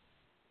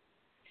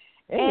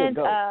 And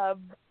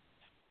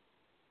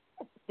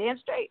damn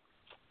straight.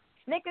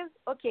 Snickers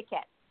or Kit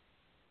Kat?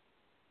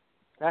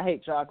 I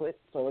hate chocolate,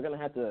 so we're going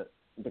to have to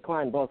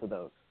decline both of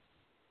those.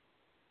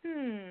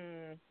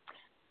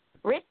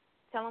 Rich,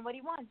 tell him what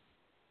he won.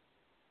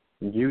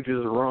 You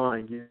just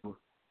run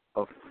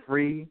a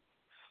free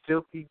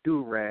silky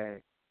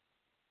do-rag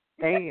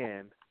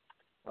and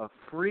a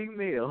free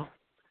meal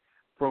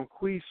from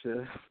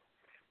Quisha's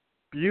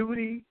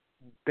Beauty,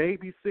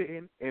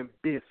 Babysitting, and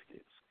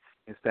Biscuits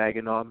in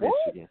Saginaw,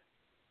 Michigan.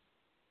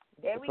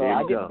 There we so go.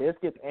 I get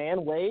biscuits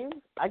and waves?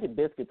 I get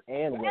biscuits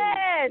and waves.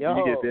 Yes. Yo,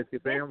 you get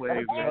biscuits and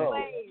waves, man.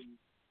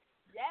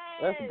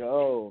 Yes. Let's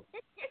go.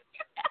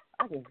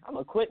 I'm going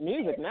to quit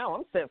music now.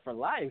 I'm set for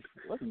life.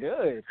 What's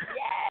good?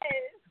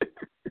 Yes.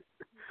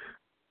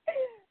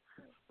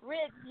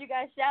 Rich, you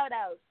got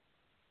shout-outs.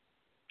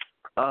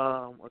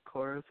 Of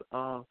course,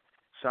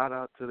 shout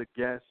out to the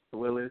guest,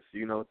 Willis.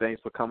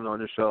 Thanks for coming on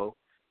the show,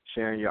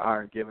 sharing your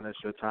art, and giving us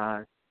your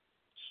time.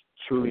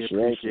 Truly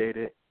appreciate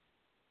it.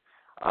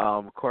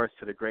 Of course,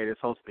 to the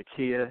greatest host,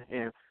 Nakia.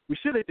 And we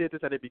should have did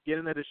this at the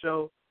beginning of the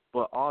show,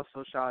 but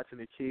also shout out to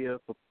Nakia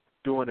for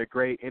doing a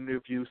great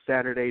interview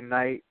Saturday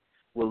night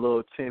with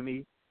Lil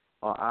Timmy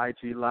on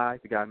IG Live.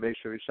 You got to make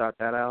sure you shout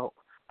that out.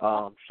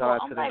 Shout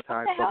out to the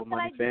entire Trouble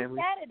Money family.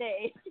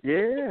 Saturday?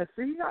 Yeah,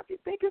 see, I be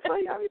thinking for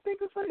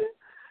you.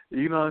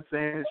 You know what I'm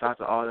saying? Shout out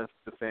to all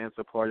the fan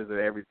supporters of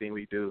everything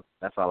we do.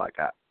 That's all I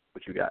got.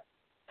 What you got?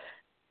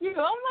 I'm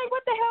like,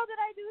 what the hell did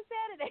I do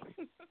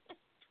Saturday?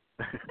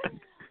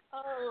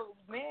 Oh,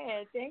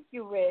 man. Thank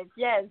you, Rich.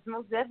 Yes,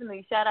 most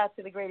definitely. Shout out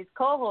to the greatest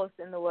co-host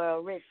in the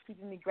world, Rich,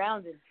 keeping me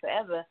grounded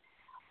forever.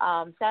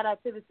 Shout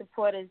out to the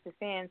supporters, the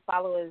fans,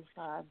 followers,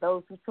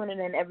 those who tune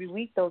in every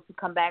week, those who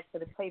come back for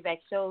the playback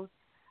shows.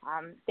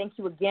 Thank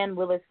you again,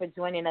 Willis, for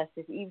joining us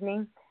this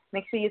evening.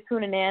 Make sure you're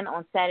tuning in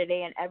on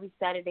Saturday and every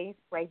Saturday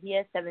right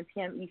here, 7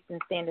 p.m. Eastern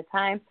Standard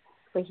Time,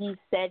 for He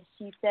Said,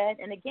 She Said.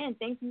 And again,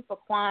 thank you for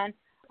Quan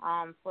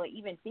for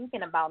even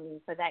thinking about me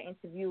for that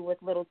interview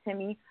with Little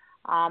Timmy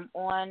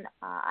on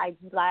IG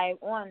Live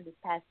on this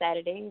past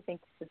Saturday.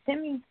 Thank you for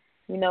Timmy,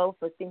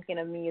 for thinking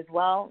of me as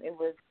well. It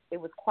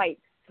was quite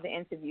the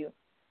interview.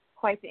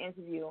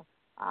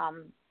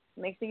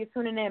 Make sure you're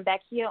tuning in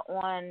back here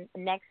on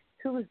next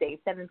Tuesday,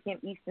 7 p.m.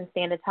 Eastern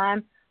Standard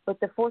Time, with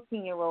the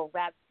 14-year-old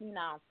rap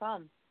phenom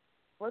from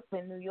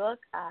Brooklyn, New York,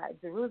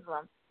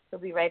 Jerusalem. He'll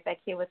be right back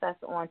here with us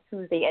on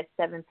Tuesday at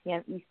 7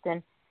 p.m.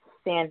 Eastern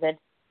Standard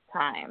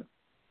Time.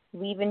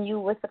 Leaving you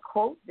with a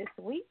quote this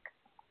week.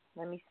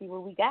 Let me see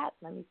what we got.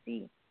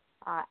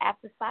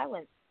 After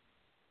silence,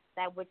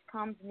 that which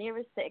comes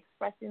nearest to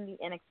expressing the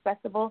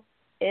inexpressible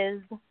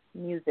is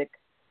music.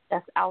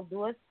 That's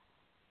Aldous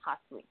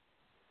Huxley.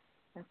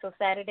 Until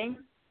Saturday,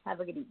 have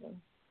a good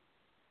evening.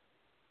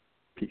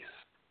 Peace.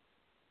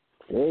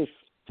 Peace.